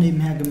 auch noch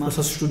nebenher gemacht. Was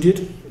hast du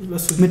studiert?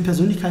 Mit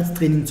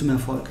Persönlichkeitstraining zum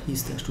Erfolg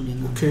hieß der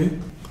Studiengang. Okay,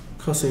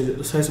 krass. Ey.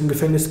 Das heißt, im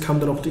Gefängnis kam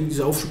dann auch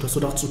dieser Aufschub, dass du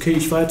dachtest, okay,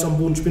 ich war jetzt am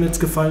Boden, ich bin jetzt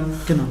gefallen,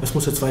 es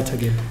muss jetzt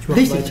weitergehen.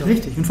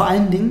 Richtig. Und vor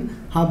allen Dingen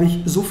habe ich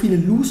so viele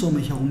Loser um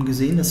mich herum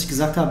gesehen, dass ich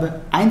gesagt habe,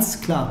 eins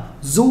ist klar,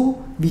 so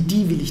wie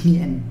die will ich nie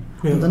enden.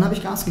 Ja. Und dann habe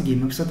ich Gas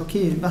gegeben und gesagt,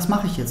 okay, was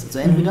mache ich jetzt? Also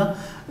entweder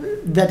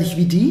werde ich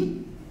wie die.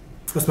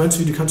 Was meinst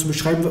du, wie kannst du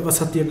beschreiben,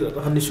 was hat dir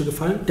daran nicht so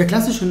gefallen? Der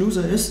klassische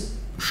Loser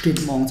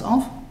steht morgens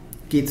auf,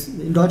 geht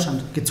in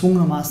Deutschland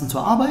gezwungenermaßen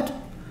zur Arbeit,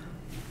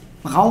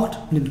 raucht,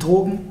 nimmt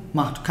Drogen,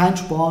 macht keinen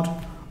Sport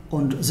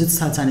und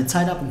sitzt halt seine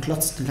Zeit ab und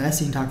klotzt den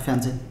restlichen Tag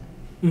Fernsehen.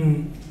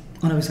 Und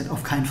dann habe ich gesagt,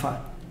 auf keinen Fall.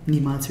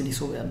 Niemals will ich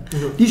so werden.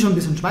 Die schon ein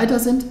bisschen weiter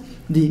sind,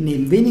 die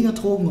nehmen weniger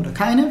Drogen oder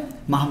keine,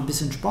 machen ein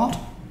bisschen Sport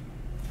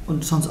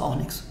und sonst auch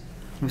nichts.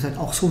 Und ich habe gesagt,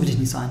 auch so will ich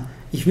nicht sein.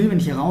 Ich will, wenn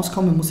ich hier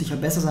rauskomme, muss ich ja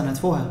besser sein als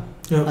vorher.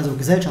 Ja. Also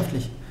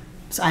gesellschaftlich.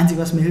 Das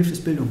Einzige, was mir hilft,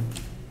 ist Bildung.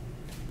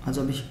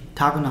 Also habe ich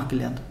Tag und Nacht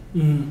gelernt.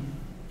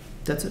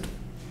 That's it.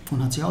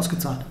 Und hat sich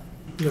ausgezahlt.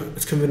 Ja,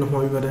 jetzt können wir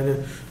nochmal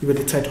über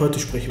die Zeit heute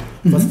sprechen.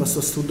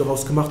 Was du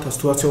daraus gemacht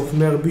hast. Du hast ja auch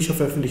mehrere Bücher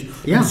veröffentlicht.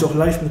 Du bist ja auch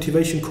Life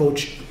Motivation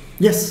Coach.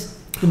 Yes,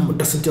 genau. Und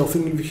das sind ja auch,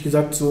 wie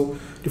gesagt, so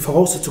die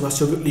Voraussetzungen,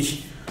 hast du ja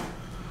wirklich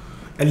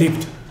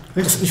erlebt.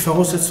 Richtig. Das sind nicht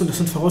Voraussetzungen, das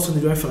sind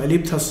Voraussetzungen, die du einfach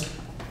erlebt hast.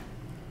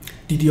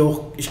 Die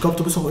auch, ich glaube,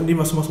 du bist auch in dem,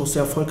 was du machst, auch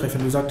sehr erfolgreich,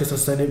 wenn du sagtest,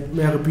 dass deine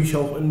mehrere Bücher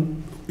auch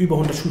in über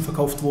 100 Schulen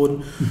verkauft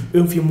wurden.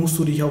 Irgendwie musst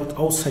du dich auch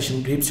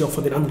auszeichnen. Du hebst ja auch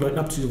von den anderen Leuten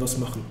ab, die sowas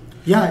machen.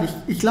 Ja,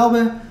 ich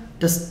glaube,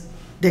 dass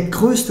der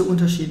größte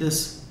Unterschied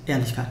ist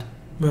Ehrlichkeit.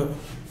 Ja,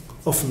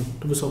 offen.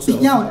 Du bist auch sehr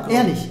offen. Ja, und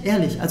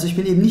ehrlich. Also ich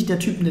bin eben nicht der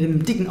Typ, der mit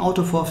einem dicken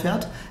Auto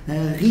vorfährt,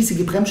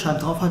 riesige Bremsscheiben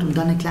drauf hat und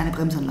dann eine kleine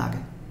Bremsanlage.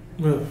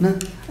 Ja. Ne?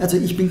 Also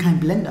ich bin kein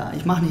Blender.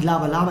 Ich mache nicht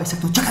Laber. Ich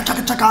sage nur tschakka,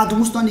 tschakka, tschakka, du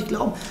musst doch nicht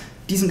glauben.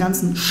 Diesen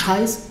ganzen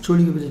Scheiß,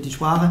 entschuldige bitte die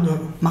Sprache,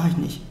 mache ich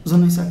nicht.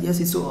 Sondern ich sage, ja,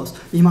 sieht so aus.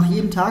 Ich mache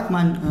jeden Tag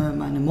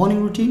meine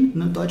Morning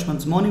Routine,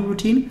 Deutschmanns Morning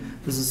Routine.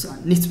 Das ist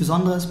nichts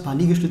Besonderes, ein paar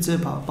Liegestütze,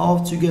 ein paar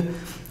Bauaufzüge.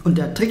 Und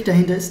der Trick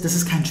dahinter ist, das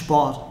ist kein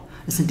Sport.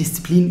 Das ist eine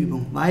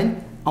Disziplinübung, weil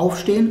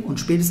aufstehen und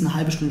spätestens eine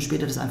halbe Stunde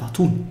später das einfach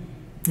tun.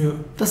 Ja.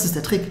 Das ist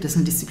der Trick, das ist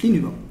eine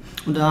Disziplinübung.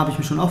 Und da habe ich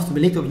mir schon oft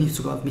überlegt, ob ich nicht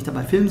sogar mich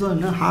dabei filmen soll,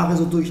 ne? Haare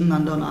so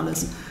durcheinander und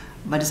alles.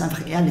 Weil das ist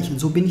einfach ehrlich. Und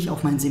so bin ich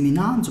auf meinen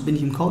Seminaren, so bin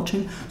ich im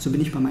Coaching, so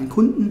bin ich bei meinen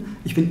Kunden.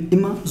 Ich bin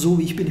immer so,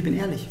 wie ich bin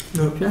ehrlich.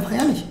 Ja. Ich bin einfach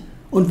ehrlich.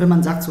 Und wenn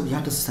man sagt so, ja,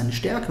 das ist deine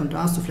Stärke und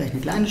da hast du vielleicht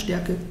eine kleine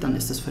Stärke, dann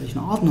ist das völlig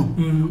in Ordnung.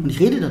 Und ich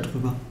rede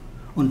darüber.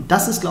 Und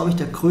das ist, glaube ich,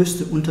 der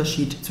größte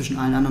Unterschied zwischen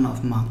allen anderen auf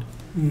dem Markt.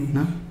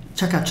 Ne?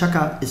 Chaka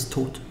Chaka ist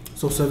tot.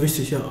 Das ist auch sehr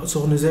wichtig, ja. Das ist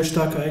auch eine sehr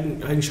starke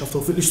Eigenschaft,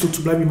 auch wirklich so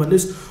zu bleiben, wie man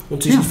ist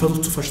und sich nicht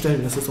versucht zu verstellen.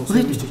 Das ist auch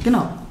sehr wichtig.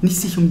 Genau. Nicht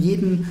sich um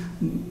jeden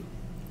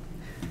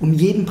um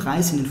jeden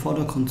Preis in den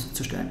Vordergrund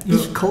zu stellen. Ja.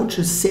 Ich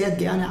coache sehr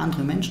gerne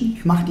andere Menschen,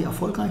 ich mache die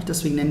erfolgreich,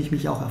 deswegen nenne ich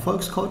mich auch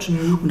Erfolgscoach.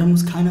 Und dann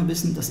muss keiner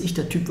wissen, dass ich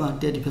der Typ war,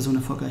 der die Person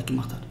erfolgreich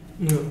gemacht hat.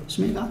 Ja. Ist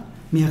mir egal.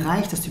 Mir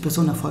reicht, dass die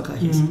Person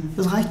erfolgreich ist.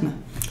 Das reicht mir.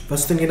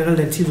 Was ist denn generell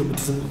dein Ziel so mit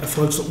diesem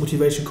Erfolgs- und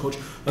Motivation Coach?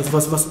 Also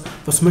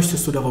was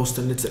möchtest du daraus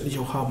denn letztendlich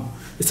auch haben?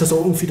 Ist das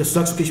auch irgendwie, dass du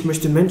sagst, okay, ich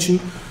möchte den Menschen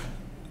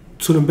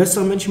zu einem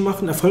besseren Menschen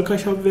machen,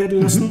 erfolgreicher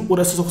werden lassen?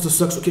 Oder ist es auch, dass du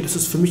sagst, okay, das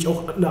ist für mich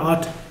auch eine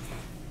Art,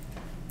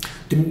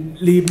 dem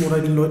Leben oder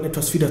den Leuten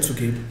etwas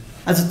wiederzugeben?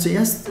 Also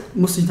zuerst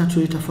musste ich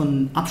natürlich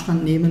davon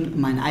Abstand nehmen,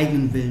 meinen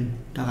eigenen Willen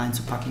da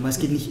reinzupacken, weil es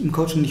geht nicht im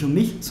Coaching nicht um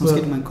mich, sondern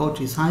es geht um meinen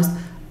Coach. Das heißt,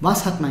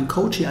 was hat mein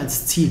Coach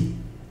als Ziel?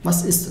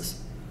 Was ist es?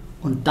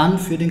 Und dann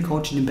für den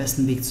Coach den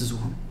besten Weg zu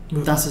suchen. Ja.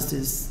 Das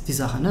ist die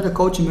Sache. Ne? Der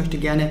Coach möchte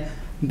gerne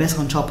einen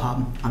besseren Job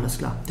haben, alles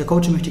klar. Der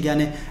Coach möchte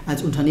gerne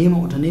als Unternehmer,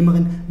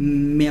 Unternehmerin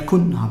mehr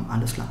Kunden haben,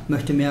 alles klar.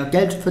 Möchte mehr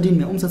Geld verdienen,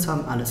 mehr Umsatz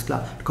haben, alles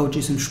klar. Der Coach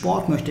ist im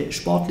Sport, möchte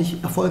sportlich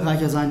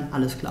erfolgreicher sein,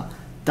 alles klar.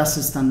 Das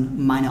ist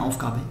dann meine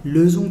Aufgabe,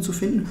 Lösungen zu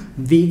finden,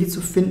 Wege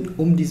zu finden,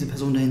 um diese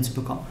Person dahin zu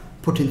bekommen.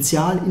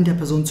 Potenzial in der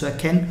Person zu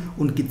erkennen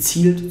und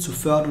gezielt zu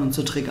fördern und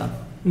zu triggern.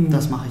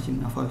 Das mache ich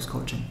im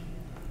Erfolgscoaching.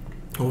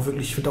 Oh,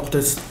 wirklich, ich finde auch,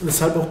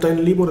 weshalb auch dein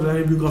Leben oder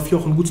deine Biografie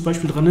auch ein gutes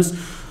Beispiel dran ist.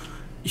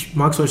 Ich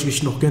mag solche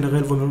Geschichten auch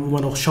generell, wo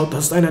man auch schaut, da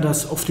ist einer, der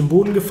ist auf den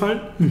Boden gefallen,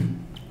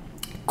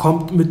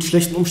 kommt mit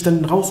schlechten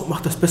Umständen raus und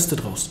macht das Beste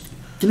draus.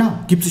 Genau.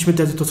 Gibt sich mit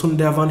der Situation, in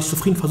der er war, nicht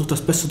zufrieden, versucht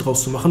das Beste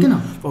draus zu machen. Genau.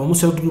 Aber man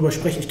muss ja darüber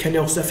sprechen. Ich kenne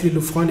ja auch sehr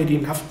viele Freunde, die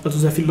in Haft, also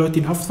sehr viele Leute, die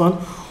in Haft waren.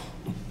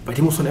 Bei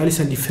denen muss man ehrlich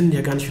sein, die finden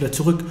ja gar nicht wieder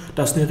zurück.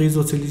 Da ist eine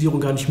Resozialisierung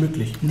gar nicht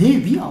möglich.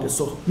 Nee, wie auch.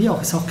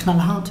 Ist auch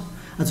knallhart.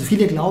 Also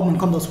viele glauben, man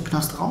kommt aus dem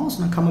Knast raus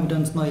und dann kann man wieder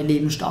ins neue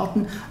Leben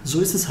starten.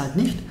 So ist es halt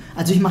nicht.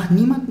 Also ich mache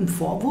niemanden einen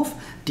Vorwurf,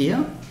 der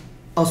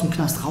aus dem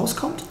Knast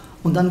rauskommt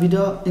und dann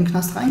wieder in den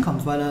Knast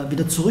reinkommt, weil er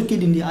wieder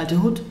zurückgeht in die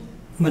alte Hut,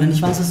 weil er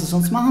nicht weiß, was er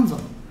sonst machen soll.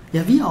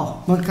 Ja, wie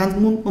auch.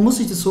 Man muss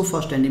sich das so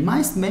vorstellen. Die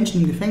meisten Menschen,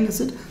 die im Gefängnis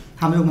sind,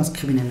 haben irgendwas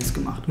Kriminelles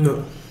gemacht. Ja.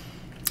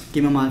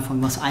 Gehen wir mal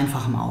von was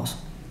Einfachem aus.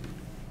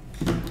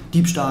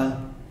 Diebstahl,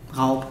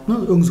 Raub, ne,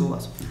 irgend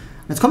sowas.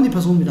 Und jetzt kommt die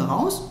Person wieder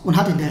raus und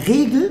hat in der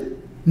Regel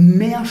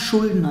mehr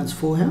Schulden als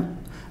vorher.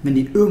 Wenn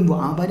die irgendwo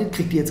arbeitet,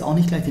 kriegt die jetzt auch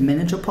nicht gleich den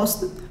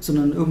Managerposten,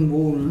 sondern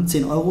irgendwo einen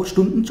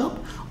 10-Euro-Stundenjob.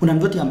 Und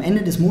dann wird die am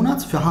Ende des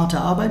Monats für harte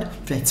Arbeit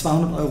vielleicht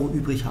 200 €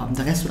 übrig haben.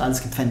 Der Rest wird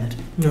alles gepfändet.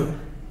 Ja.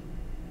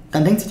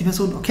 Dann denkt sich die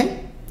Person, okay,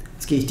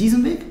 jetzt gehe ich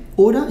diesen Weg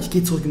oder ich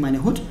gehe zurück in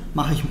meine Hut,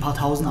 mache ich ein paar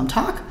Tausend am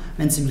Tag.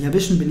 Wenn sie mich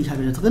erwischen, bin ich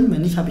halt wieder drin.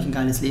 Wenn nicht, habe ich ein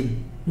geiles Leben.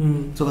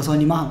 So, was sollen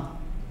die machen?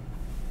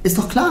 Ist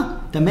doch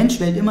klar, der Mensch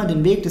wählt immer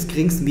den Weg des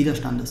geringsten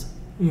Widerstandes.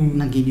 Und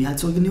dann gehen die halt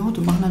zurück in die Hut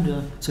und machen dann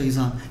wieder solche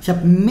Sachen. Ich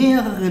habe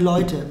mehrere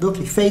Leute,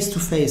 wirklich face to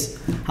face,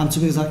 haben zu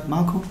mir gesagt,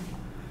 Marco,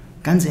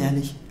 ganz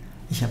ehrlich,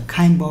 ich habe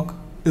keinen Bock,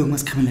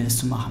 irgendwas Kriminelles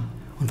zu machen.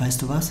 Und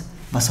weißt du was?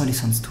 Was soll ich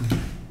sonst tun?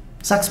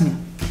 Sag's mir.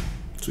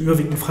 So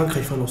überwiegend in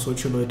Frankreich waren auch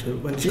solche Leute.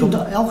 Weil ich glaub,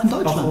 auch in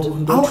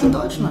Deutschland. Auch in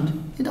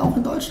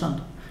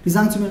Deutschland. Die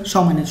sagen zu mir,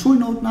 schau meine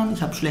Schulnoten an,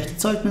 ich habe schlechte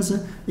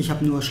Zeugnisse, ich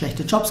habe nur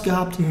schlechte Jobs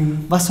gehabt.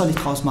 Was soll ich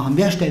draus machen?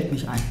 Wer stellt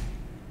mich ein?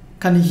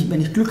 Kann ich, wenn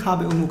ich Glück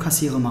habe, irgendwo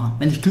Kassierer machen.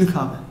 Wenn ich Glück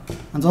habe.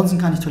 Ansonsten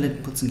kann ich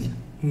Toiletten putzen gehen.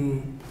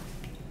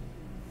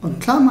 Und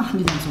klar machen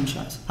die dann so einen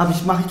Scheiß.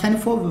 Mache ich keine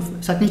Vorwürfe.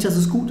 Ich sage nicht, dass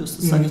es gut ist.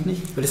 Das sage ich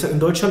nicht. Weil ich sage, in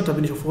Deutschland, da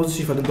bin ich auch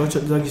vorsichtig, weil in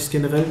Deutschland, sage ich es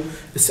generell,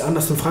 ist ja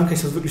anders. In Frankreich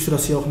ist es wirklich so,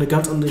 dass sie auch eine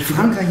ganz andere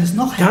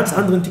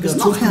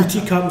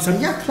Integrationspolitik haben. Ich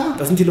sag, ja, klar.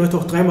 Da sind die Leute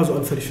auch dreimal so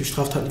anfällig für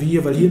Straftaten wie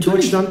hier, weil hier in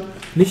Deutschland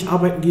nicht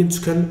arbeiten gehen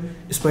zu können,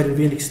 ist bei den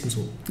wenigsten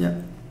so. Ja.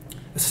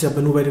 Es ist ja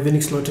nur bei den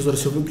wenigsten Leuten so,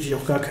 dass sie wirklich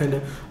auch gar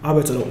keine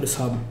Arbeitserlaubnis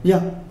haben.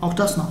 Ja, auch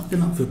das noch,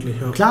 genau. Wirklich,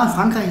 ja. Klar,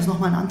 Frankreich ist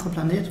nochmal ein anderer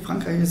Planet.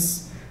 Frankreich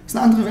ist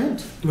eine andere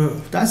Welt. Ja.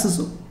 Da ist es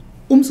so.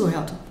 Umso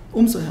härter.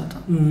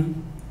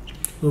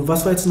 So,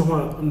 was war jetzt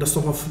nochmal, um das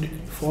nochmal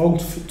vor Augen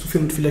zu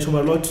führen und vielleicht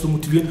nochmal Leute zu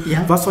motivieren,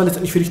 was war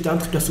letztendlich für dich der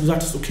Antrieb, dass du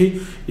gesagt hast, okay,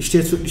 ich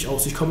stehe jetzt wirklich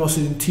aus, ich komme aus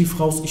dem Tief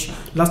raus, ich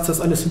lasse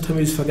das alles hinter mir,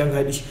 die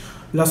Vergangenheit, ich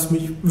lasse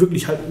mich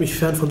wirklich, halte mich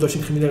fern von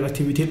solchen kriminellen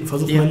Aktivitäten,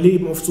 versuche mein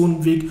Leben auf so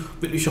einen Weg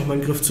wirklich auch mal in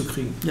den Griff zu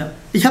kriegen. Ja.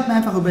 Ich habe mir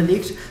einfach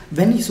überlegt,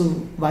 wenn ich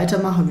so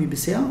weitermache wie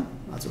bisher,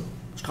 also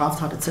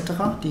Straftat etc.,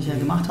 die ich ja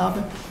gemacht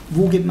habe,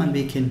 wo geht mein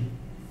Weg hin?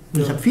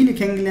 Ich habe viele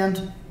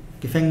kennengelernt,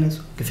 Gefängnis.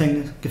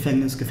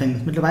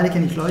 Mittlerweile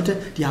kenne ich Leute,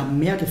 die haben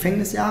mehr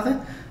Gefängnisjahre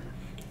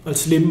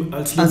als Leben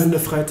in der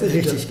Freiheit.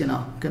 Richtig, genau.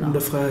 In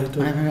der Freiheit.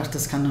 Und ich habe mir gedacht,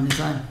 das kann doch nicht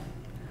sein.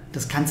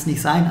 Das kann es nicht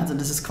sein, also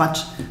das ist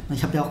Quatsch. Und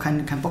ich habe ja auch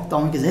keinen Bock,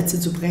 dauernd Gesetze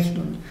zu brechen.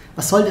 Und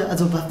was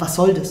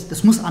soll das?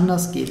 Das muss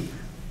anders gehen.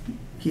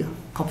 Hier,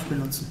 Kopf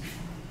benutzen.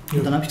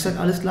 Und dann habe ich gesagt,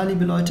 alles klar,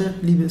 liebe Leute,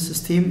 liebes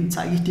System,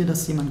 zeige ich dir,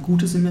 dass jemand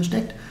Gutes in mir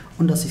steckt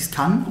und dass ich es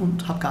kann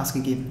und habe Gas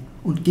gegeben.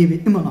 Und gebe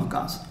immer noch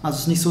Gas. Also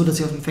es ist nicht so, dass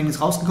ich aus dem Gefängnis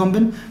rausgekommen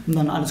bin und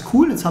dann alles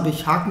cool, jetzt habe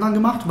ich Haken dran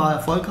gemacht, war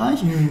erfolgreich.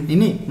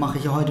 Nee, mache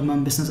ich ja heute in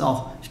meinem Business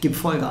auch. Ich gebe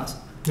Vollgas.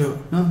 Ja.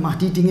 Ne, mach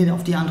die Dinge,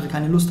 auf die andere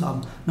keine Lust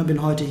haben. Ne,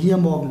 bin heute hier,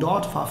 morgen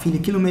dort, fahre viele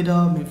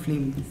Kilometer, fliege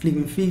mit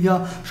dem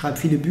Flieger, schreibe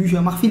viele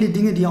Bücher, mache viele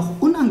Dinge, die auch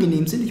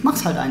unangenehm sind. Ich mache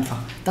es halt einfach.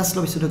 Das ist,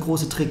 glaube ich, so der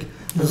große Trick.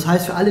 Das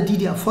heißt, für alle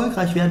die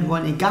erfolgreich werden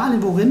wollen,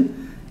 egal worin,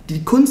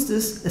 die Kunst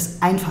ist, es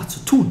einfach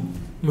zu tun.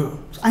 Ja.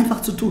 Das ist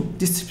einfach zu tun.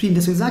 Disziplin.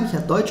 Deswegen sage ich ja,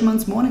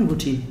 Deutschmanns Morning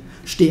Routine.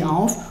 Steh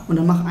auf und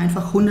dann mach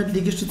einfach 100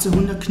 Liegestütze,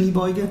 100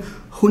 Kniebeuge,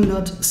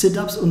 100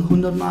 Sit-Ups und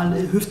 100 Mal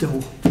Hüfte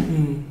hoch.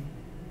 Mhm.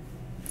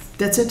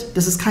 That's it.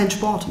 Das ist kein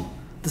Sport.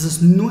 Das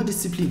ist nur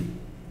Disziplin.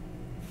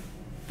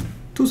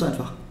 Tu es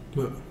einfach.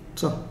 Ja.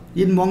 So,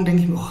 jeden Morgen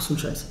denke ich mir, oh, so ein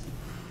Scheiß.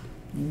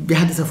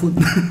 Wer hat es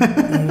erfunden?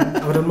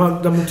 Aber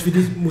dann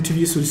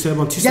motivierst du dich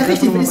selber und ziehst ja,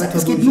 richtig.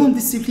 Es geht nur um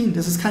durch. Disziplin.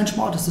 Das ist kein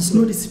Sport. Das ist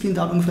nur Disziplin,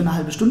 dauert ungefähr eine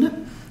halbe Stunde.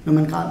 Wenn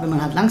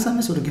man halt langsam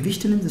ist oder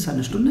Gewichte nimmt, ist halt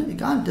eine Stunde,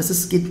 egal.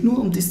 Geht nur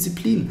um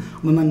Disziplin.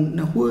 Und wenn man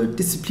eine hohe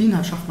Disziplin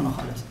hat, schafft man auch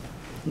alles.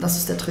 Und das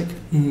ist der Trick.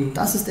 Mhm.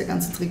 Das ist der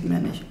ganze Trick, mehr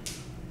nicht.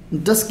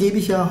 Und das gebe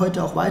ich ja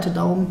heute auch weiter.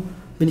 Darum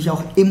bin ich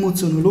auch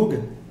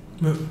Emotionologe.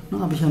 Ja. Da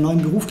habe ich einen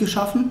neuen Beruf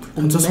geschaffen.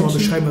 Kannst du das mal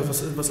beschreiben,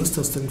 was ist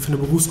das denn für eine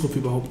Berufsgruppe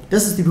überhaupt?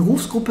 Das ist die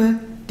Berufsgruppe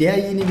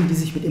derjenigen, die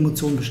sich mit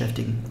Emotionen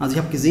beschäftigen. Also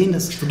ich habe gesehen,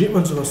 dass... Studiert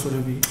man sowas oder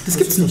wie? Das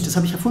gibt's nicht, das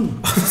habe ich erfunden.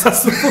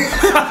 Das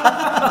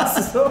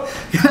ist so.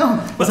 Genau,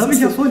 das habe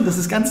ich erfunden, das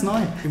ist ganz neu.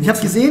 Ich habe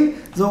gesehen,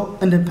 so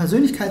in der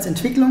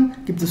Persönlichkeitsentwicklung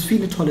gibt es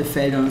viele tolle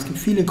Felder und es gibt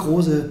viele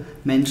große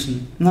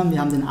Menschen. Wir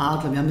haben den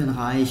Adler, wir haben den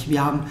Reich,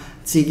 wir haben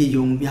C.G.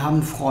 Jung, wir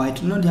haben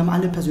Freud, die haben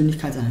alle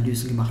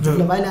Persönlichkeitsanalysen gemacht. Ja.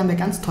 Mittlerweile haben wir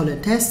ganz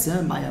tolle Tests,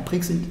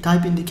 Myers-Briggs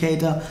Type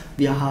Indicator,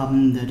 wir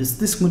haben das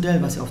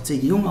Disk-Modell, was ja auf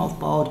C.G. Jung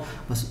aufbaut,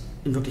 was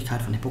in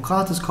Wirklichkeit von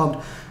Hippokrates kommt.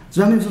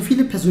 So haben wir so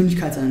viele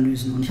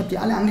Persönlichkeitsanalysen und ich habe die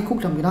alle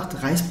angeguckt und habe gedacht,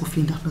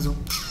 Reisprofil, dachte mir so,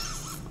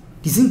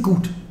 die sind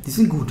gut.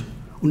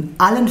 Und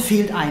allen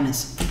fehlt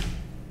eines.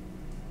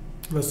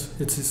 Was?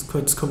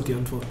 Jetzt kommt die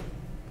Antwort.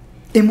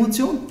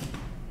 Emotion.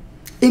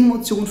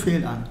 Emotion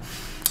fehlt an.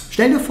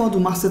 Stell dir vor, du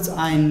machst jetzt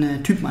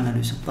eine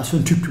Typenanalyse, was für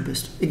ein Typ du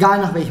bist,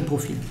 egal nach welchem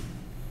Profil.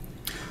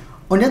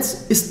 Und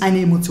jetzt ist eine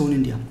Emotion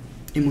in dir.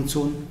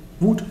 Emotion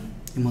Wut,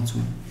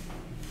 Emotion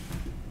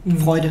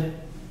Freude,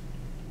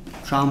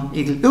 Scham,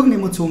 Ekel. Irgendeine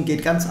Emotion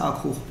geht ganz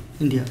arg hoch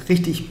in dir,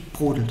 richtig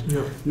brodelt. Ja.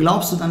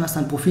 Glaubst du dann, dass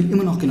dein Profil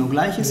immer noch genau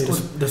gleich ist? Nee,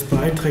 das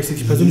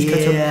beeinträchtigt die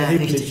Persönlichkeit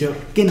erheblich. Ja.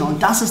 Genau,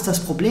 und das ist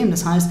das Problem.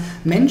 Das heißt,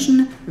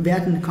 Menschen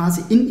werden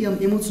quasi in ihrem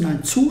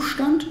emotionalen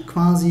Zustand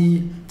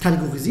quasi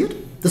kategorisiert.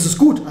 Das ist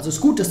gut, also es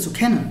ist gut, das zu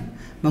kennen.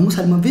 Man muss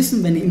halt mal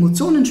wissen, wenn eine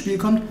Emotion ins Spiel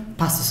kommt,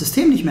 passt das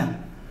System nicht mehr.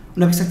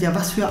 Und da habe ich gesagt, ja,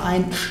 was für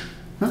ein...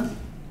 Ne?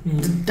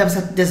 Da habe ich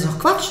gesagt, das ist doch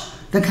Quatsch.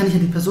 Dann kann ich ja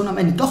die Person am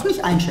Ende doch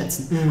nicht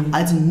einschätzen.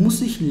 Also muss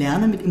ich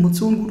lernen, mit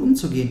Emotionen gut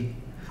umzugehen.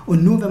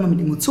 Und nur wenn man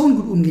mit Emotionen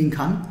gut umgehen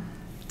kann,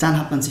 dann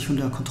hat man sich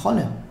unter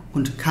Kontrolle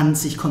und kann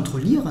sich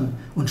kontrollieren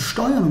und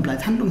steuern und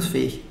bleibt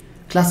handlungsfähig.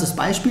 Klasses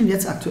Beispiel,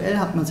 jetzt aktuell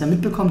hat man es ja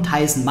mitbekommen,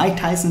 Mike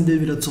Tyson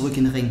will wieder zurück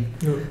in den Ring.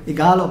 Ja.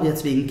 Egal ob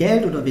jetzt wegen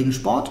Geld oder wegen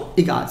Sport,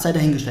 egal, sei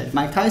dahingestellt.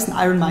 Mike Tyson,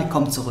 Iron Mike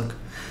kommt zurück.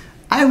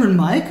 Iron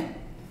Mike,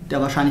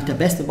 der wahrscheinlich der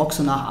beste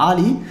Boxer nach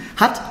Ali,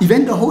 hat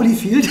Evander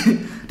Holyfield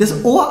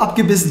das Ohr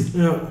abgebissen.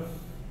 Ja.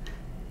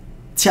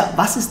 Tja,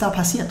 was ist da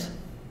passiert?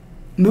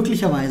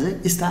 Möglicherweise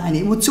ist da eine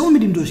Emotion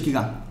mit ihm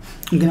durchgegangen.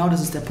 Und genau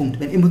das ist der Punkt.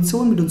 Wenn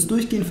Emotionen mit uns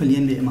durchgehen,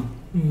 verlieren wir immer.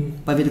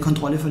 Weil wir die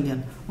Kontrolle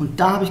verlieren. Und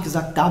da habe ich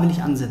gesagt, da will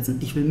ich ansetzen.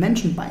 Ich will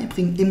Menschen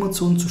beibringen,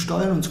 Emotionen zu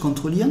steuern und zu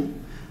kontrollieren.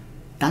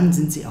 Dann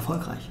sind sie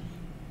erfolgreich.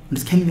 Und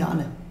das kennen wir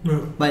alle. Ja.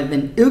 Weil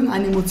wenn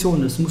irgendeine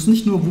Emotion, das muss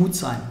nicht nur Wut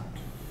sein,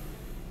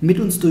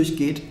 mit uns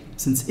durchgeht,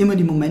 sind es immer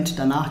die Momente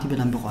danach, die wir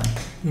dann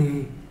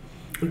bereuen.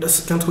 Und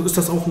das, ganz kurz, ist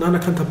das auch ein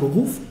anerkannter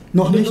Beruf?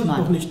 Noch nicht, nein.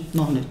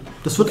 Noch nicht.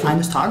 Das wird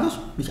eines Tages.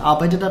 Ich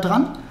arbeite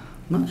daran.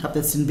 Ich habe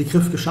jetzt den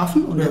Begriff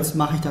geschaffen und jetzt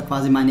mache ich da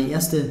quasi meine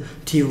ersten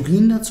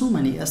Theorien dazu,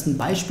 meine ersten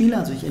Beispiele.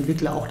 Also ich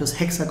entwickle auch das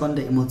Hexagon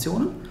der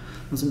Emotionen.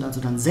 Das sind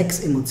also dann 6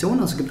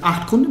 Emotionen. Also es gibt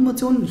 8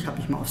 Grundemotionen. Ich habe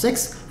mich mal auf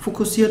 6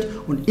 fokussiert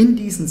und in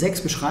diesen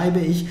 6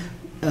 beschreibe ich,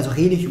 also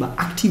rede ich über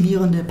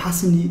aktivierende,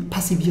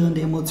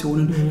 passivierende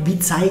Emotionen. Wie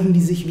zeigen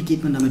die sich, wie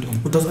geht man damit um?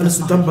 Und das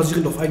alles dann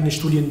basierend auf eigenen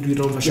Studien, die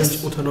du dann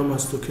wahrscheinlich unternommen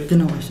hast, okay?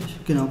 Genau, richtig.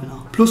 Genau.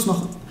 Plus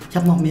noch, ich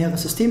habe noch mehrere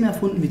Systeme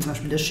erfunden, wie zum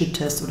Beispiel der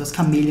Shit-Test oder das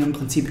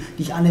Chamäleon-Prinzip,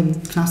 die ich alle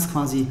im Knast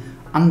quasi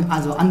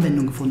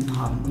Anwendung gefunden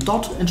haben und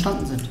dort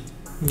entstanden sind.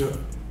 Ja.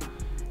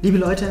 Liebe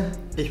Leute,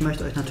 ich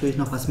möchte euch natürlich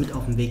noch was mit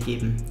auf den Weg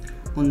geben.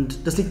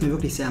 Und das liegt mir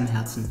wirklich sehr am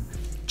Herzen.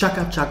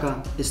 Chaka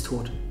Chaka ist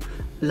tot.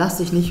 Lass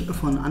dich nicht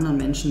von anderen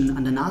Menschen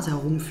an der Nase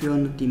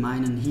herumführen, die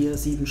meinen, hier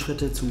 7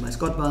 Schritte zum weiß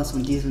Gott was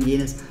und dies und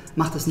jenes.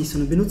 Mach das nicht,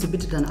 sondern benutze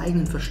bitte deinen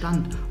eigenen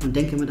Verstand und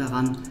denke immer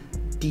daran,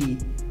 die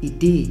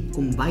Idee,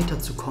 um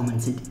weiterzukommen,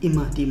 sind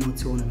immer die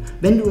Emotionen.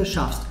 Wenn du es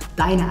schaffst,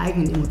 deine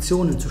eigenen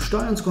Emotionen zu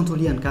steuern und zu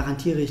kontrollieren,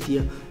 garantiere ich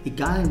dir,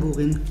 egal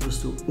worin,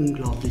 wirst du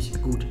unglaublich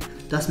gut.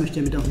 Das möchte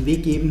ich dir mit auf den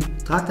Weg geben.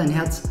 Trag dein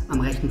Herz am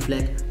rechten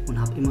Fleck und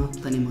hab immer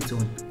deine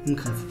Emotionen im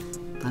Griff.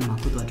 Dein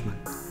Marco Deutschmann.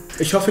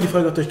 Ich hoffe, die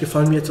Folge hat euch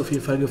gefallen. Mir hat es auf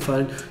jeden Fall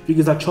gefallen. Wie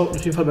gesagt, schaut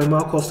auf jeden Fall bei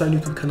Marco auf seinem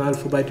YouTube-Kanal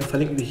vorbei. Den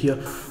verlinken wir hier.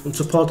 Und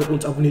supportet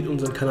uns, abonniert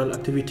unseren Kanal,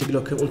 aktiviert die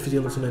Glocke und wir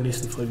sehen uns in der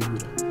nächsten Folge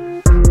wieder.